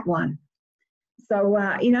 He's that one. So,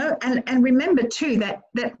 you know, and remember too that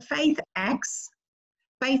faith acts.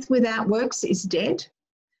 Faith without works is dead.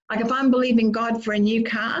 Like if I'm believing God for a new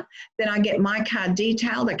car, then I get my car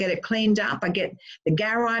detailed, I get it cleaned up, I get the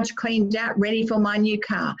garage cleaned out, ready for my new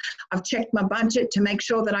car. I've checked my budget to make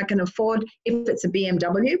sure that I can afford, if it's a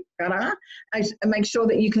BMW, I make sure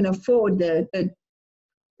that you can afford the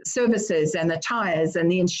services and the tires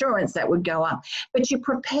and the insurance that would go up, but you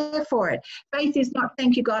prepare for it. Faith is not,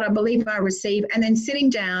 thank you, God, I believe I receive, and then sitting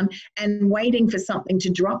down and waiting for something to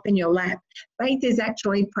drop in your lap. Faith is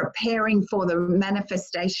actually preparing for the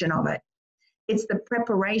manifestation of it. It's the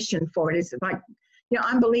preparation for it. It's like, you know,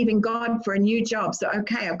 I'm believing God for a new job. So,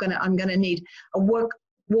 okay, I'm going to need a work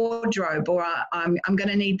wardrobe, or I'm going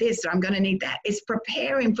to need this, or I'm going to need that. It's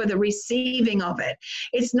preparing for the receiving of it.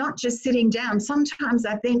 It's not just sitting down. Sometimes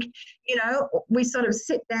I think, you know, we sort of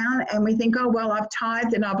sit down and we think, oh, well, I've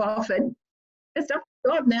tithed and I've offered. It's up to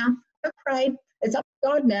God now. I've prayed. It's up to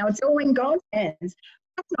God now. It's all in God's hands.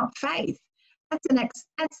 That's not faith.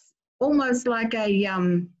 That's almost like a,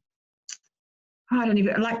 I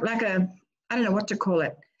don't know what to call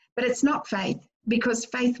it, but it's not faith, because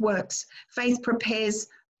faith works. Faith prepares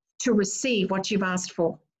to receive what you've asked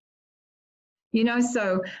for. You know,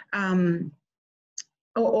 so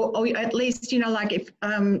or at least, you know, like if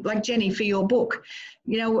like Jenny, for your book,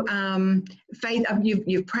 you know, Faith,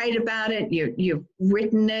 you've prayed about it, you've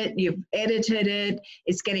written it, you've edited it,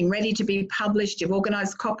 it's getting ready to be published, you've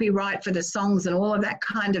organized copyright for the songs and all of that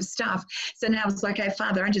kind of stuff. So now it's like, hey,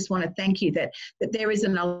 Father, I just want to thank you that there is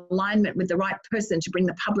an alignment with the right person to bring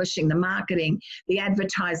the publishing, the marketing, the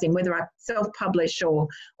advertising, whether I self-publish or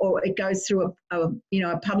it goes through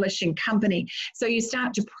a publishing company. So you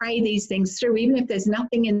start to pray these things through, even if there's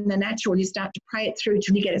nothing in the natural, you start to pray it through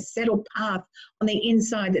till you get a settled path on the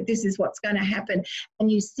inside that this is what's going to happen.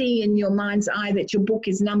 And you see in your mind's eye that your book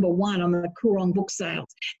is #1 on the Koorong book sales,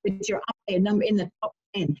 that you're up there in the top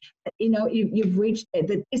 10, that, you know, you've reached there,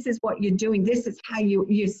 that this is what you're doing, this is how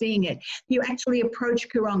you're seeing it. You actually approach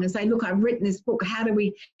Koorong and say, look, I've written this book, how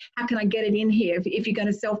can I get it in here if you're going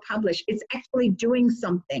to self-publish? It's actually doing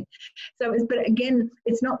something. So, but again,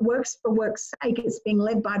 it's not works for work's sake, it's being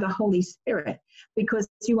led by the Holy Spirit, because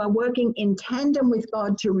you are working in tandem with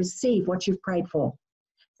God to receive what you've prayed for.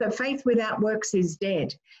 So faith without works is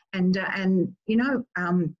dead. And you know,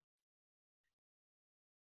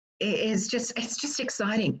 it's just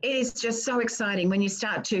exciting. It is just so exciting when you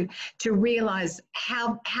start to realize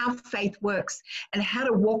how faith works and how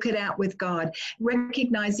to walk it out with God,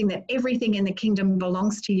 recognizing that everything in the kingdom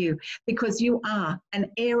belongs to you because you are an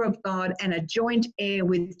heir of God and a joint heir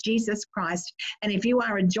with Jesus Christ. And if you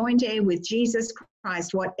are a joint heir with Jesus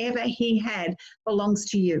Christ, whatever he had belongs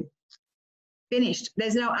to you. Finished.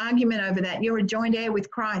 There's no argument over that. You're a joint heir with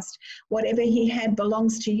Christ. Whatever he had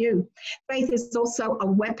belongs to you. Faith is also a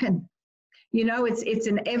weapon. You know, it's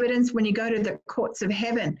an evidence when you go to the courts of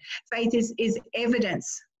heaven. Faith is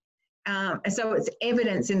evidence. So it's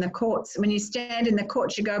evidence in the courts. When you stand in the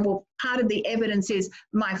courts, you go, well, part of the evidence is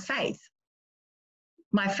my faith.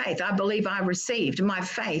 My faith, I believe I received. My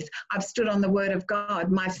faith, I've stood on the word of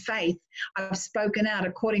God. My faith, I've spoken out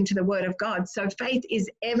according to the word of God. So faith is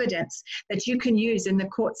evidence that you can use in the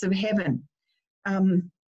courts of heaven.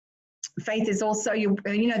 Faith is also, you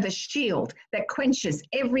know, the shield that quenches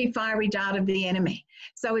every fiery dart of the enemy.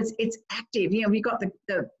 So it's active. You know, you've got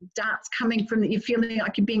the darts coming from that. You're feeling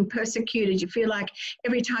like you're being persecuted. You feel like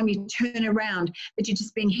every time you turn around that you're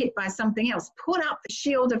just being hit by something else. Put up the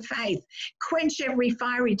shield of faith. Quench every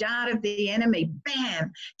fiery dart of the enemy.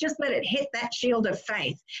 Bam! Just let it hit that shield of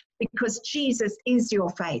faith, because Jesus is your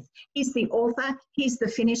faith. He's the author. He's the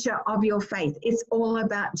finisher of your faith. It's all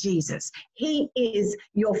about Jesus. He is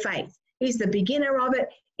your faith. He's the beginner of it.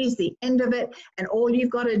 He's the end of it. And all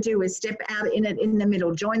you've got to do is step out in it in the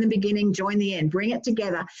middle. Join the beginning, join the end. Bring it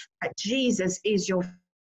together. But Jesus is your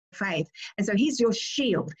faith. And so he's your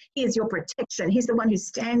shield. He is your protection. He's the one who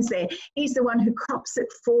stands there. He's the one who crops it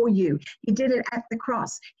for you. He did it at the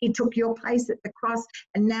cross. He took your place at the cross.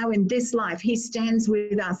 And now in this life, he stands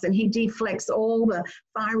with us and he deflects all the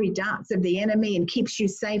fiery darts of the enemy and keeps you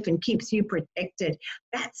safe and keeps you protected.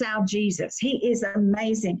 That's our Jesus. He is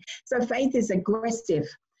amazing. So faith is aggressive.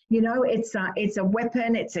 You know, it's a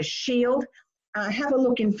weapon. It's a shield. Have a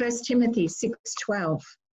look in 1 Timothy 6:12.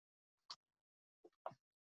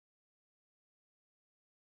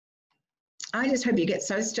 I just hope you get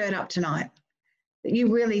so stirred up tonight that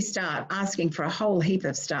you really start asking for a whole heap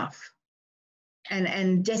of stuff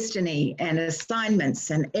and destiny and assignments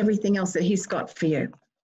and everything else that he's got for you.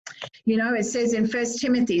 You know, it says in 1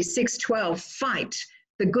 Timothy 6:12, fight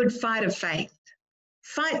the good fight of faith.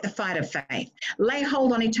 Fight the fight of faith. Lay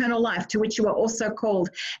hold on eternal life, to which you are also called,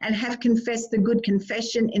 and have confessed the good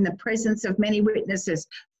confession in the presence of many witnesses.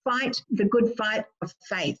 Fight the good fight of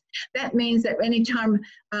faith. That means that anytime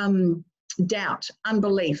doubt,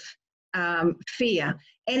 unbelief, fear,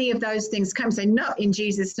 any of those things come, say, no, in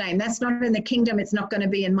Jesus' name. That's not in the kingdom. It's not going to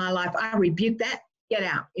be in my life. I rebuke that. Get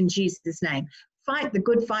out in Jesus' name. Fight the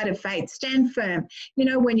good fight of faith. Stand firm. You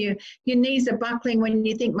know, when your knees are buckling, when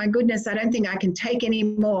you think, my goodness, I don't think I can take any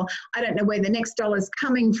more. I don't know where the next dollar is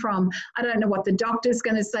coming from. I don't know what the doctor's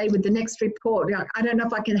going to say with the next report. I don't know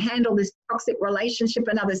if I can handle this toxic relationship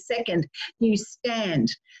another second. You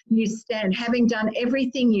stand. You stand. Having done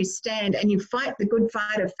everything, you stand and you fight the good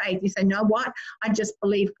fight of faith. You say, no, what? I just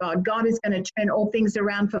believe God. God is going to turn all things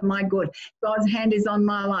around for my good. God's hand is on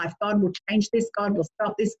my life. God will change this. God will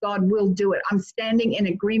stop this. God will do it. I'm standing in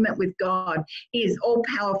agreement with God. He is all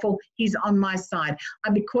powerful. He's on my side.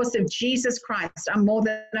 Because of Jesus Christ, I'm more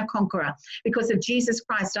than a conqueror. Because of Jesus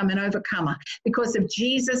Christ, I'm an overcomer. Because of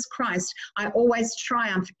Jesus Christ, I always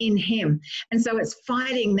triumph in him. And so it's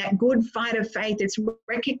fighting that good fight of faith. It's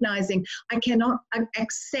recognizing I cannot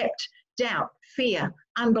accept doubt, fear,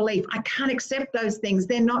 unbelief. I can't accept those things.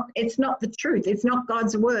 They're not, it's not the truth. It's not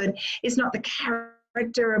God's word. It's not the character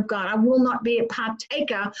character of God. I will not be a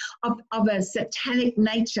partaker of a satanic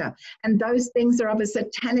nature. And those things are of a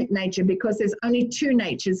satanic nature because there's only two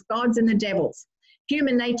natures, God's and the devil's.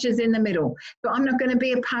 Human nature's in the middle. So I'm not going to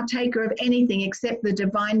be a partaker of anything except the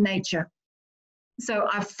divine nature. So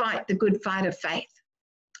I fight the good fight of faith.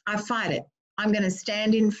 I fight it. I'm going to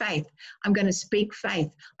stand in faith. I'm going to speak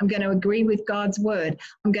faith. I'm going to agree with God's word.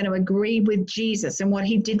 I'm going to agree with Jesus and what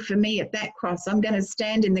he did for me at that cross. I'm going to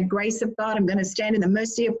stand in the grace of God. I'm going to stand in the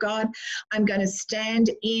mercy of God. I'm going to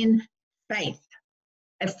stand in faith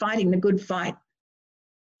and fighting the good fight.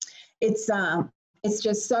 It's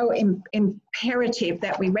just so imperative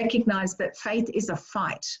that we recognize that faith is a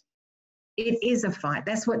fight. It is a fight.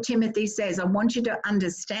 That's what Timothy says. I want you to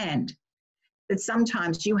understand that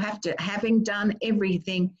sometimes you have to, having done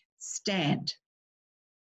everything, stand.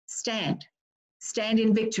 Stand. Stand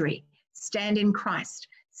in victory. Stand in Christ.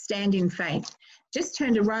 Stand in faith. Just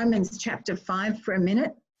turn to Romans chapter 5 for a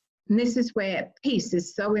minute. And this is where peace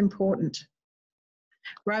is so important.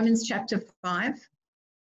 Romans chapter 5.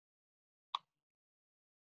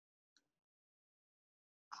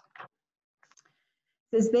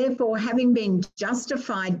 Says, therefore, having been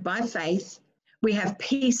justified by faith, we have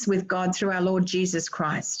peace with God through our Lord Jesus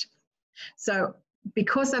Christ. So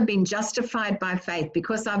because I've been justified by faith,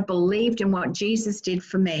 because I've believed in what Jesus did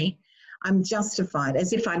for me, I'm justified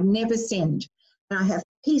as if I'd never sinned. And I have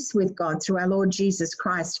peace with God through our Lord Jesus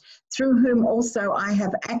Christ, through whom also I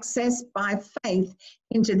have access by faith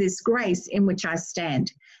into this grace in which I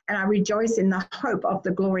stand. And I rejoice in the hope of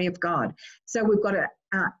the glory of God. So we've got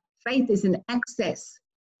faith is an access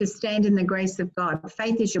to stand in the grace of God.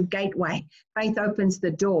 Faith is your gateway. Faith opens the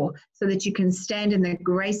door so that you can stand in the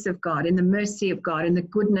grace of God, in the mercy of God, in the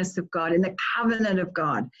goodness of God, in the covenant of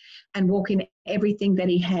God, and walk in everything that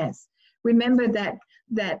he has. Remember that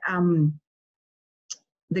the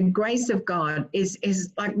grace of God is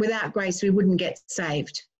like, without grace, we wouldn't get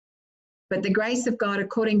saved. But the grace of God,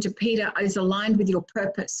 according to Peter, is aligned with your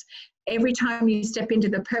purpose. Every time you step into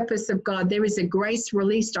the purpose of God, there is a grace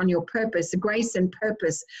released on your purpose. The grace and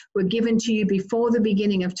purpose were given to you before the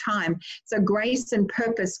beginning of time. So grace and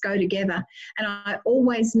purpose go together. And I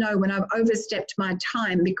always know when I've overstepped my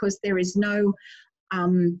time because there's no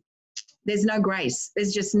grace.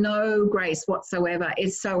 There's just no grace whatsoever.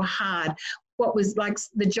 It's so hard. What was like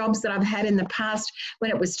the jobs that I've had in the past,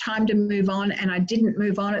 when it was time to move on and I didn't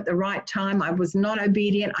move on at the right time, I was not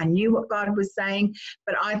obedient. I knew what God was saying,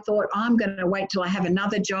 but I thought, I'm going to wait till I have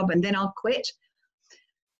another job and then I'll quit.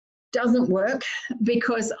 Doesn't work,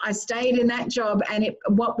 because I stayed in that job, and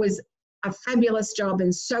what was a fabulous job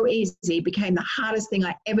and so easy became the hardest thing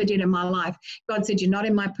I ever did in my life. God said, you're not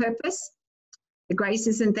in my purpose. The grace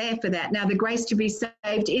isn't there for that. Now the grace to be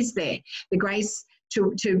saved is there. The grace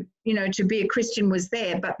to be a Christian was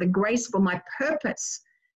there, but the grace for my purpose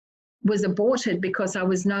was aborted because I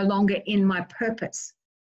was no longer in my purpose.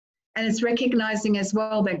 And it's recognizing as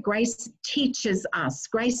well that grace teaches us.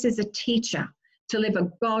 Grace is a teacher to live a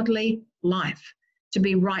godly life, to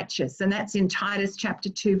be righteous. And that's in Titus chapter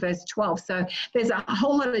 2, verse 12. So there's a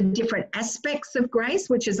whole lot of different aspects of grace,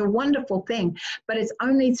 which is a wonderful thing, but it's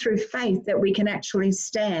only through faith that we can actually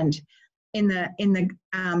stand in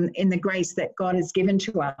the grace that God has given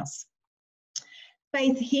to us.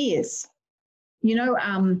 Faith hears.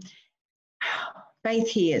 Faith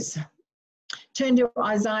hears. Turn to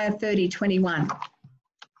Isaiah 30:21.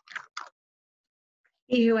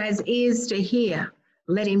 He who has ears to hear,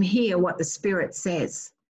 let him hear what the Spirit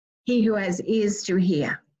says. He who has ears to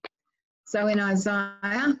hear. So in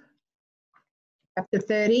Isaiah chapter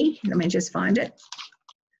 30, let me just find it,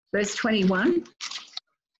 verse 21.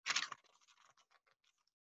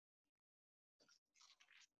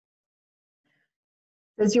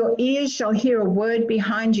 Says, your ears shall hear a word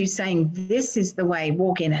behind you saying, this is the way,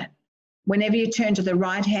 walk in it. Whenever you turn to the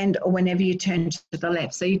right hand or whenever you turn to the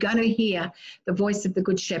left. So you're going to hear the voice of the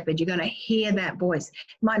Good Shepherd. You're going to hear that voice. It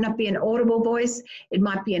might not be an audible voice. It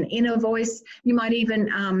might be an inner voice. You might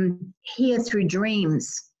even hear through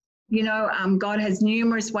dreams. God has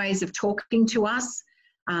numerous ways of talking to us.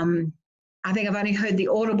 I think I've only heard the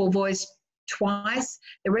audible voice twice.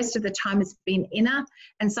 The rest of the time it's been inner,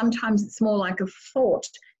 and sometimes it's more like a thought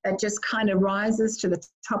that just kind of rises to the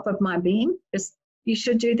top of my being. Just, you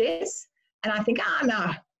should do this. And I think,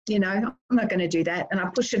 no, I'm not going to do that. And I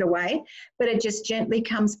push it away, but it just gently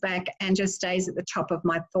comes back and just stays at the top of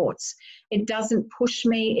my thoughts. It doesn't push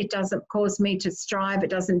me. It doesn't cause me to strive. It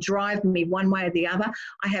doesn't drive me one way or the other.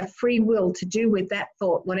 I have free will to do with that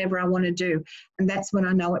thought whatever I want to do. And that's when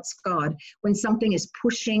I know it's God. When something is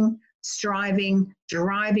pushing, striving,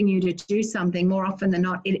 driving you to do something, more often than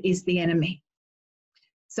not, it is the enemy.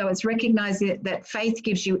 So it's recognizing that faith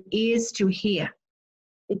gives you ears to hear.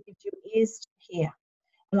 It gives you ears to hear.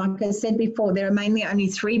 And like I said before, there are mainly only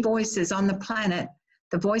three voices on the planet: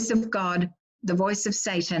 the voice of God, the voice of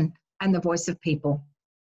Satan, and the voice of people.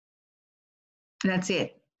 And that's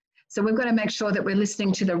it. So we've got to make sure that we're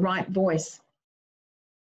listening to the right voice.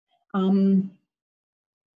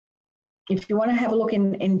 If you want to have a look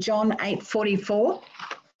in John 8:44,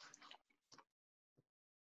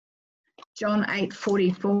 John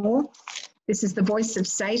 8:44, this is the voice of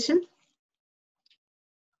Satan.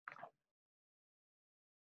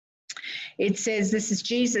 It says, this is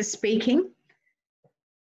Jesus speaking,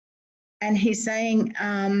 and he's saying,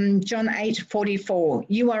 John 8:44,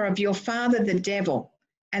 you are of your father the devil,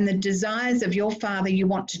 and the desires of your father you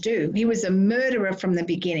want to do. He was a murderer from the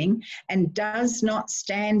beginning and does not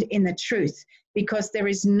stand in the truth, because there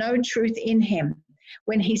is no truth in him.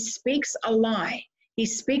 When he speaks a lie, he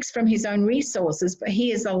speaks from his own resources, but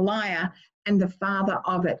he is a liar and the father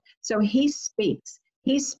of it. So he speaks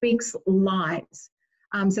lies.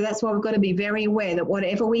 So that's why we've got to be very aware that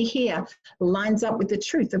whatever we hear lines up with the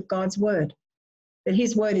truth of God's word, that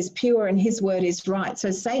his word is pure and his word is right. So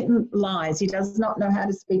Satan lies. He does not know how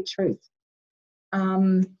to speak truth.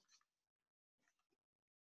 Let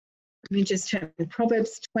me just turn to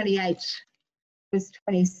Proverbs 28, verse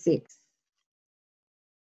 26.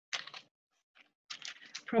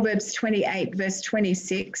 Proverbs 28, verse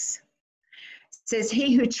 26 says,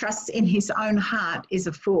 he who trusts in his own heart is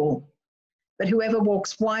a fool, but whoever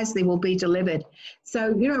walks wisely will be delivered.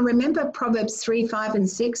 So, remember Proverbs 3, 5, and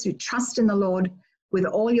 6, you trust in the Lord with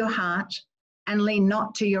all your heart and lean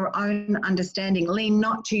not to your own understanding. Lean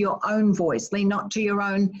not to your own voice. Lean not to your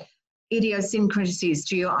own idiosyncrasies,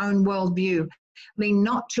 to your own worldview. Lean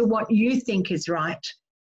not to what you think is right.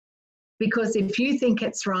 Because if you think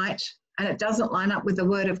it's right and it doesn't line up with the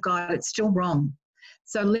word of God, it's still wrong.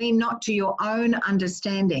 So lean not to your own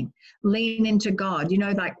understanding. Lean into God.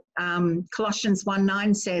 Like Colossians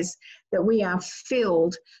 1:9 says that we are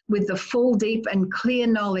filled with the full, deep, and clear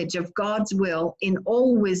knowledge of God's will in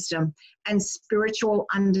all wisdom and spiritual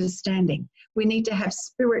understanding. We need to have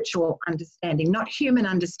spiritual understanding, not human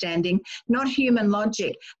understanding, not human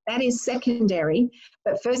logic. That is secondary.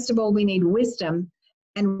 But first of all, we need wisdom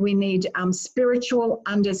and we need spiritual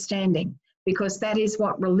understanding, because that is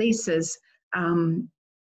what releases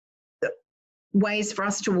ways for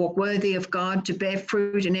us to walk worthy of God, to bear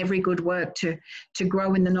fruit in every good work, to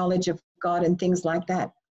grow in the knowledge of God and things like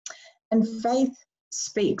that. And faith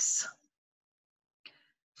speaks.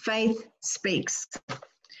 Faith speaks.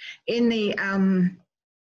 In the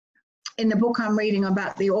book I'm reading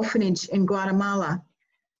about the orphanage in Guatemala,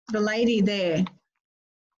 the lady there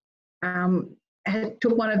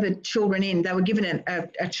took one of the children in. They were given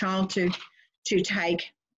a child to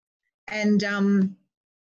take, and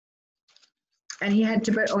he had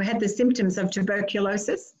the symptoms of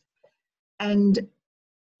tuberculosis, and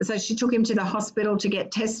so she took him to the hospital to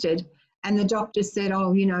get tested, and the doctor said,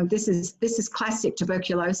 "Oh, this is classic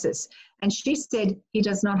tuberculosis," and she said, "He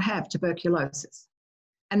does not have tuberculosis,"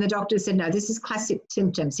 and the doctor said, "No, this is classic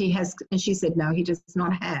symptoms. He has," and she said, "No, he does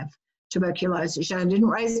not have tuberculosis." I didn't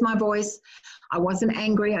raise my voice. I wasn't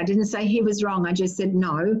angry. I didn't say he was wrong. I just said,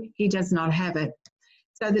 "No, he does not have it."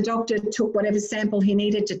 So the doctor took whatever sample he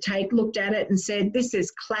needed to take, looked at it and said, "This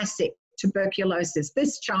is classic tuberculosis.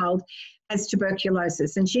 This child has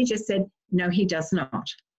tuberculosis." And she just said, "No, he does not."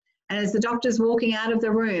 And as the doctor's walking out of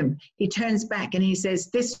the room, he turns back and he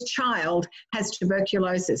says, "This child has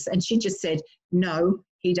tuberculosis." And she just said, "No,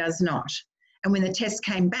 he does not." And when the test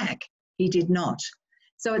came back, he did not.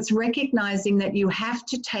 So it's recognizing that you have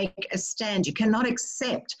to take a stand. You cannot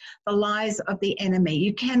accept the lies of the enemy.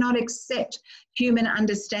 You cannot accept human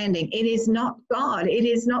understanding. It is not God. It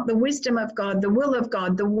is not the wisdom of God, the will of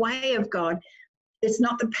God, the way of God. It's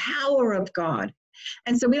not the power of God.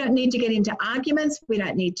 And so we don't need to get into arguments. We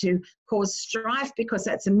don't need to cause strife, because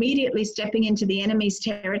that's immediately stepping into the enemy's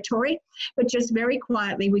territory. But just very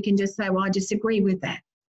quietly, we can just say, "Well, I disagree with that.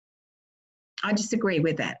 I disagree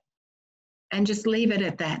with that." And just leave it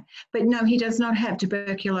at that. But no, he does not have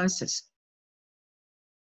tuberculosis.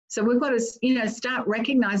 So we've got to, start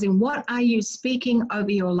recognizing, what are you speaking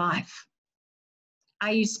over your life?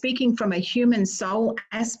 Are you speaking from a human soul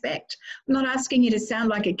aspect? I'm not asking you to sound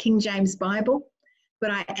like a King James Bible,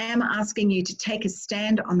 but I am asking you to take a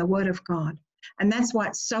stand on the word of God. And that's why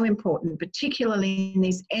it's so important, particularly in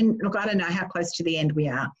these look, I don't know how close to the end we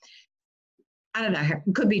are. I don't know,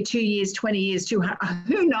 it could be 2 years, 20 years,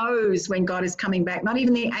 who knows when God is coming back? Not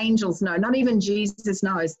even the angels know, not even Jesus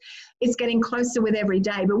knows. It's getting closer with every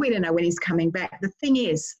day, but we don't know when he's coming back. The thing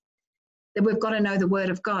is that we've got to know the word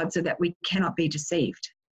of God so that we cannot be deceived.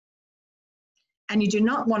 and you do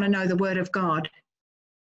not want to know the word of God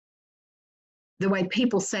the way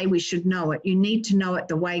people say we should know it. You need to know it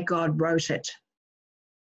the way God wrote it.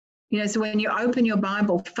 You know, so when you open your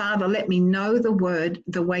Bible, Father, let me know the word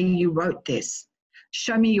the way you wrote this.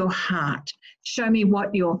 Show me your heart. Show me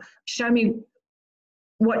what your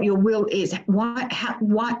will is.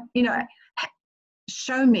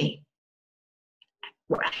 Show me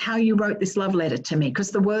how you wrote this love letter to me, because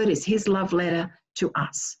the word is his love letter to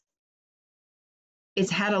us. It's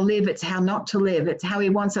how to live, it's how not to live. It's how he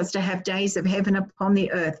wants us to have days of heaven upon the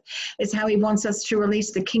earth. It's how he wants us to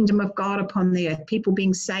release the kingdom of God upon the earth. People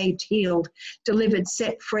being saved, healed, delivered,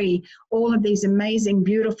 set free. All of these amazing,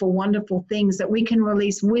 beautiful, wonderful things that we can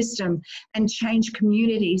release wisdom and change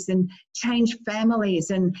communities and change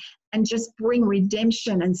families and just bring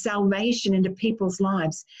redemption and salvation into people's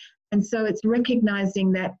lives. And so it's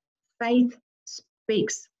recognizing that faith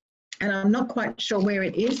speaks. And I'm not quite sure where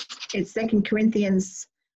it is. It's 2 Corinthians,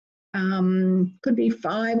 could be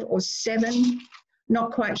 5 or 7,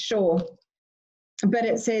 not quite sure. But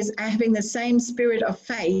it says, having the same spirit of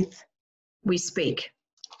faith, we speak.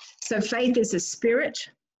 So faith is a spirit,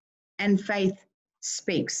 and faith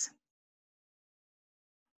speaks.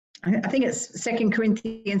 I think it's 2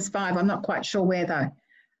 Corinthians 5. I'm not quite sure where though.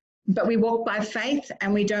 But we walk by faith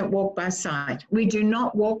and we don't walk by sight. We do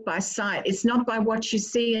not walk by sight. It's not by what you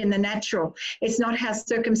see in the natural. It's not how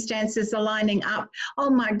circumstances are lining up.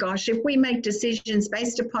 Oh my gosh, if we make decisions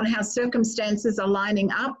based upon how circumstances are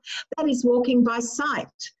lining up, that is walking by sight.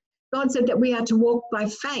 God said that we are to walk by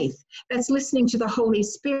faith. That's listening to the Holy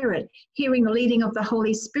Spirit, hearing the leading of the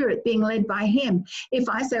Holy Spirit, being led by him. If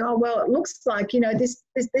I say, oh, well, it looks like, you know, this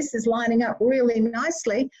is lining up really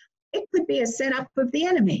nicely, it could be a setup of the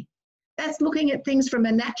enemy. That's looking at things from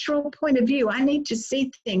a natural point of view. I need to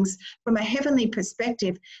see things from a heavenly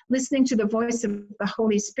perspective, listening to the voice of the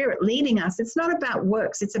Holy Spirit leading us. It's not about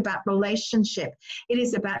works, it's about relationship. It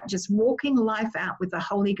is about just walking life out with the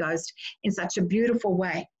Holy Ghost in such a beautiful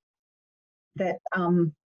way that,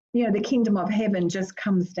 the kingdom of heaven just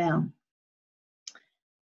comes down.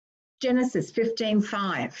 Genesis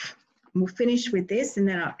 15:5. We'll finish with this, and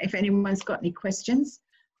then if anyone's got any questions.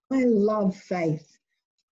 I love faith.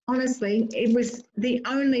 Honestly, it was the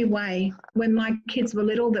only way when my kids were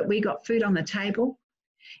little that we got food on the table.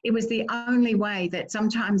 It was the only way that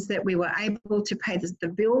sometimes that we were able to pay the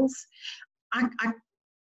bills.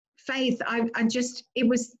 Faith, it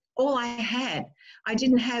was all I had. I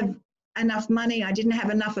didn't have enough money. I didn't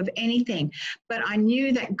have enough of anything, but I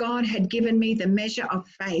knew that God had given me the measure of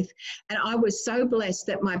faith. And I was so blessed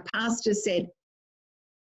that my pastor said,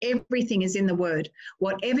 everything is in the word.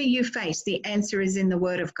 Whatever you face, the answer is in the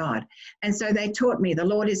word of God. And so they taught me, the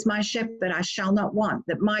Lord is my shepherd, I shall not want,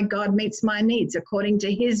 that my God meets my needs according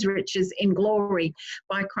to his riches in glory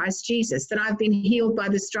by Christ Jesus, that I've been healed by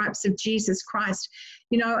the stripes of Jesus Christ,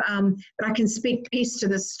 that I can speak peace to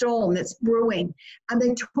the storm that's brewing. And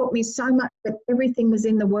they taught me so much that everything was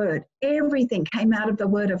in the word. Everything came out of the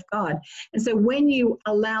word of God. And so when you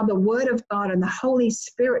allow the word of God and the Holy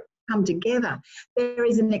Spirit come together, there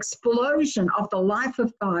is an explosion of the life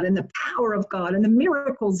of God and the power of God and the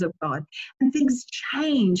miracles of God, and things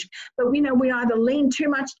change. But we know we either lean too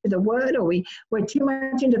much to the word or we're too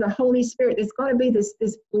much into the Holy Spirit. There's got to be this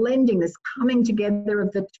blending, this coming together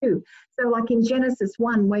of the two. So like in Genesis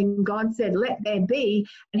 1, when God said, let there be,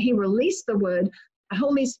 and he released the word, the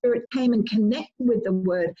Holy Spirit came and connected with the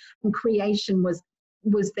word, and creation was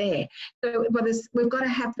there. So we've got to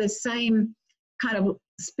have the same kind of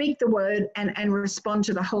speak the word and respond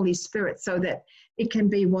to the Holy Spirit so that it can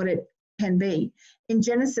be what it can be. In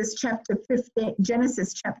Genesis chapter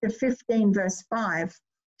 15, verse 5,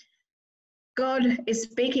 God is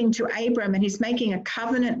speaking to Abram and he's making a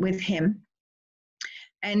covenant with him.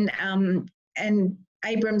 And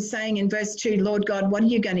Abram's saying in verse 2, Lord God, what are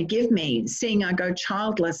you going to give me, seeing I go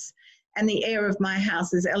childless, and the heir of my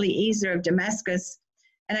house is Eliezer of Damascus?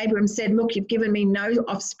 And Abram said, look, you've given me no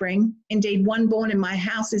offspring. Indeed, one born in my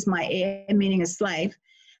house is my heir, meaning a slave.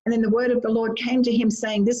 And then the word of the Lord came to him,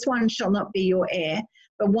 saying, this one shall not be your heir,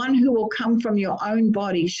 but one who will come from your own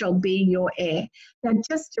body shall be your heir. Now,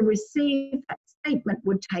 just to receive that statement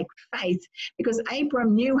would take faith, because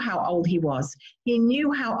Abram knew how old he was. He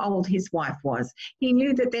knew how old his wife was. He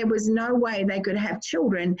knew that there was no way they could have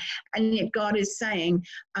children, and yet God is saying,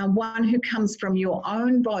 one who comes from your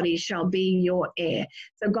own body shall be your heir.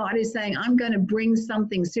 So God is saying, I'm going to bring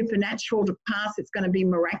something supernatural to pass. It's going to be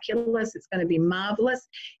miraculous. It's going to be marvelous.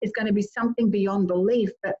 It's going to be something beyond belief.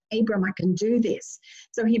 But Abram, I can do this.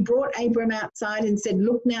 So he brought Abram outside and said,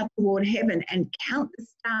 look now toward heaven and count the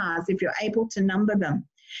stars if you're able to number them.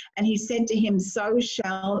 And he said to him, so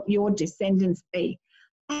shall your descendants be.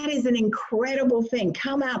 That is an incredible thing.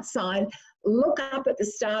 Come outside, look up at the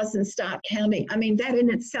stars and start counting. I mean, that in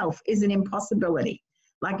itself is an impossibility.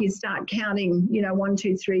 Like you start counting, 1,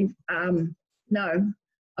 2, 3. No,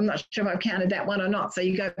 I'm not sure if I've counted that one or not. So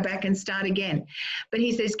you go back and start again. But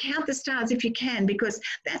he says, count the stars if you can, because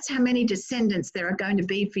that's how many descendants there are going to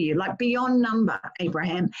be for you. Like beyond number,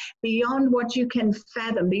 Abraham, beyond what you can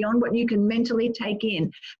fathom, beyond what you can mentally take in.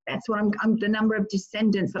 That's what I'm the number of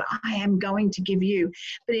descendants that I am going to give you.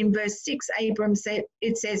 But in verse 6, Abram said,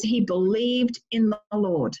 it says, he believed in the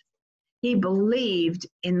Lord. He believed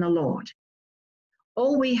in the Lord.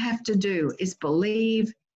 All we have to do is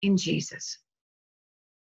believe in Jesus.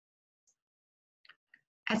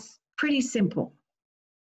 That's pretty simple.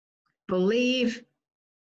 Believe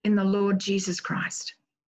in the Lord Jesus Christ,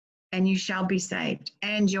 and you shall be saved,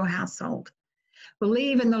 and your household.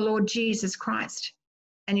 Believe in the Lord Jesus Christ,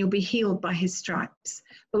 and you'll be healed by his stripes.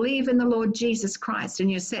 Believe in the Lord Jesus Christ, and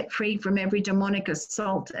you're set free from every demonic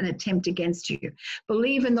assault and attempt against you.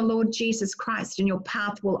 Believe in the Lord Jesus Christ, and your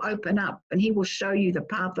path will open up, and he will show you the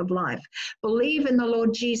path of life. Believe in the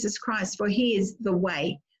Lord Jesus Christ, for he is the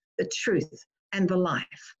way, the truth, and the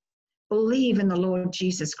life. Believe in the Lord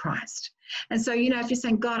Jesus Christ. And so, if you're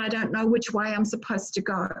saying, God, I don't know which way I'm supposed to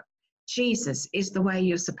go, Jesus is the way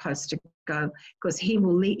you're supposed to go, because he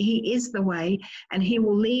is the way, and he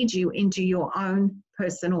will lead you into your own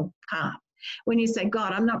personal path. When you say,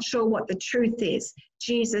 God, I'm not sure what the truth is,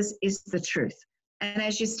 Jesus is the truth. And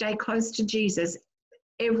as you stay close to Jesus,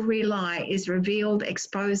 every lie is revealed,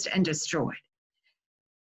 exposed, and destroyed.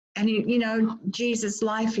 And Jesus'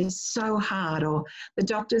 life is so hard, or the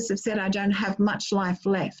doctors have said, I don't have much life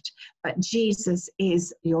left, but Jesus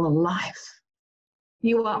is your life.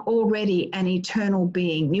 You are already an eternal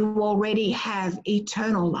being. You already have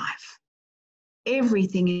eternal life.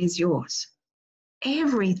 Everything is yours.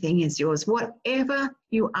 Everything is yours. Whatever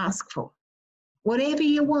you ask for, whatever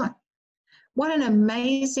you want. What an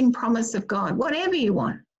amazing promise of God. Whatever you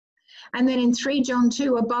want. And then in 3 John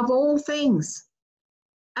 2, above all things,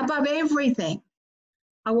 above everything,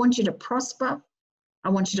 I want you to prosper. I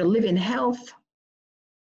want you to live in health,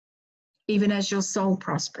 even as your soul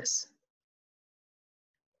prospers.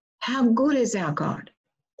 How good is our God?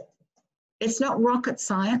 It's not rocket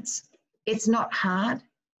science. It's not hard.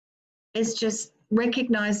 It's just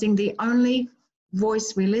recognizing the only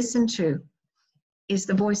voice we listen to is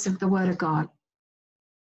the voice of the Word of God.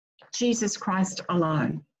 Jesus Christ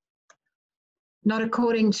alone. Not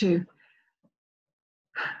according to,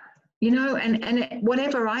 and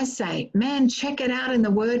whatever I say, man, check it out in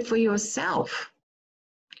the Word for yourself.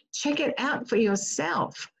 Check it out for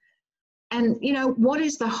yourself. And, what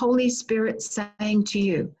is the Holy Spirit saying to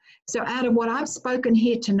you? So out of what I've spoken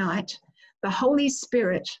here tonight, the Holy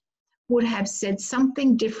Spirit would have said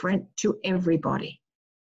something different to everybody.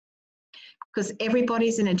 Because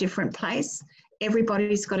everybody's in a different place.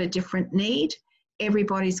 Everybody's got a different need.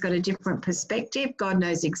 Everybody's got a different perspective. God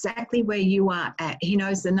knows exactly where you are at. He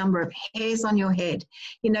knows the number of hairs on your head.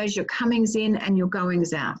 He knows your comings in and your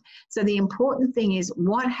goings out. So the important thing is,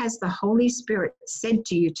 what has the Holy Spirit said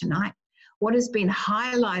to you tonight? What has been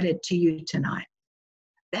highlighted to you tonight?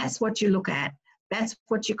 That's what you look at. That's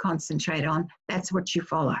what you concentrate on. That's what you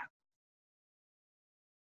follow.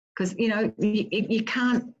 Because, you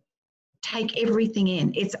can't take everything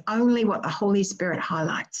in. It's only what the Holy Spirit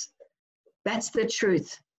highlights. That's the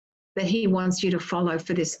truth that he wants you to follow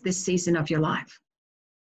for this season of your life.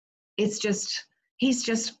 He's just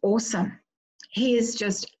awesome. He is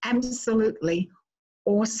just absolutely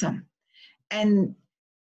awesome. And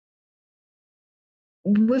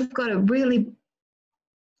we've got to really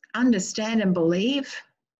understand and believe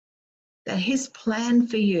that his plan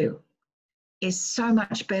for you is so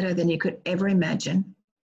much better than you could ever imagine,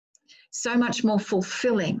 so much more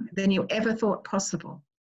fulfilling than you ever thought possible.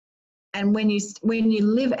 And when you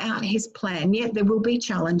live out his plan, yet there will be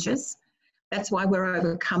challenges. That's why we're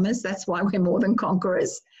overcomers. That's why we're more than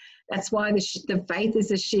conquerors. That's why the faith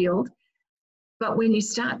is a shield. But when you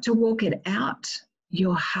start to walk it out,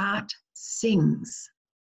 your heart sings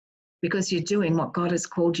because you're doing what God has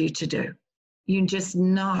called you to do. You just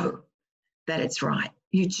know that it's right.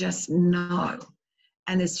 You just know.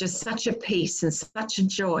 And there's just such a peace and such a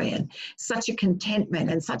joy and such a contentment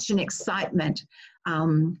and such an excitement.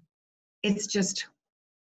 It's just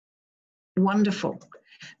wonderful.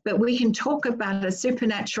 But we can talk about a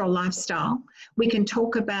supernatural lifestyle. We can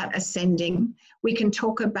talk about ascending. We can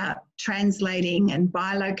talk about translating and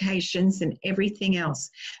bilocations and everything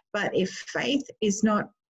else. But if faith is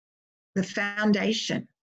not the foundation,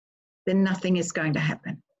 then nothing is going to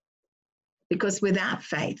happen. because without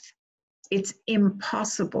faith, it's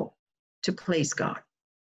impossible to please God.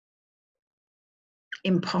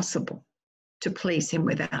 Impossible to please him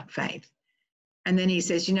without faith. And then he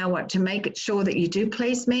says, you know what, to make it sure that you do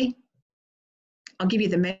please me, I'll give you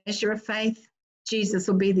the measure of faith. Jesus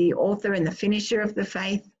will be the author and the finisher of the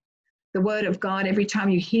faith. The word of God, every time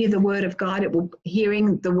you hear the word of God,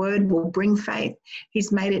 hearing the word will bring faith.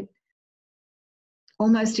 He's made it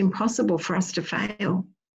almost impossible for us to fail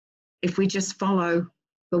if we just follow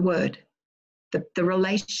the word, the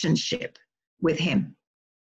relationship with him.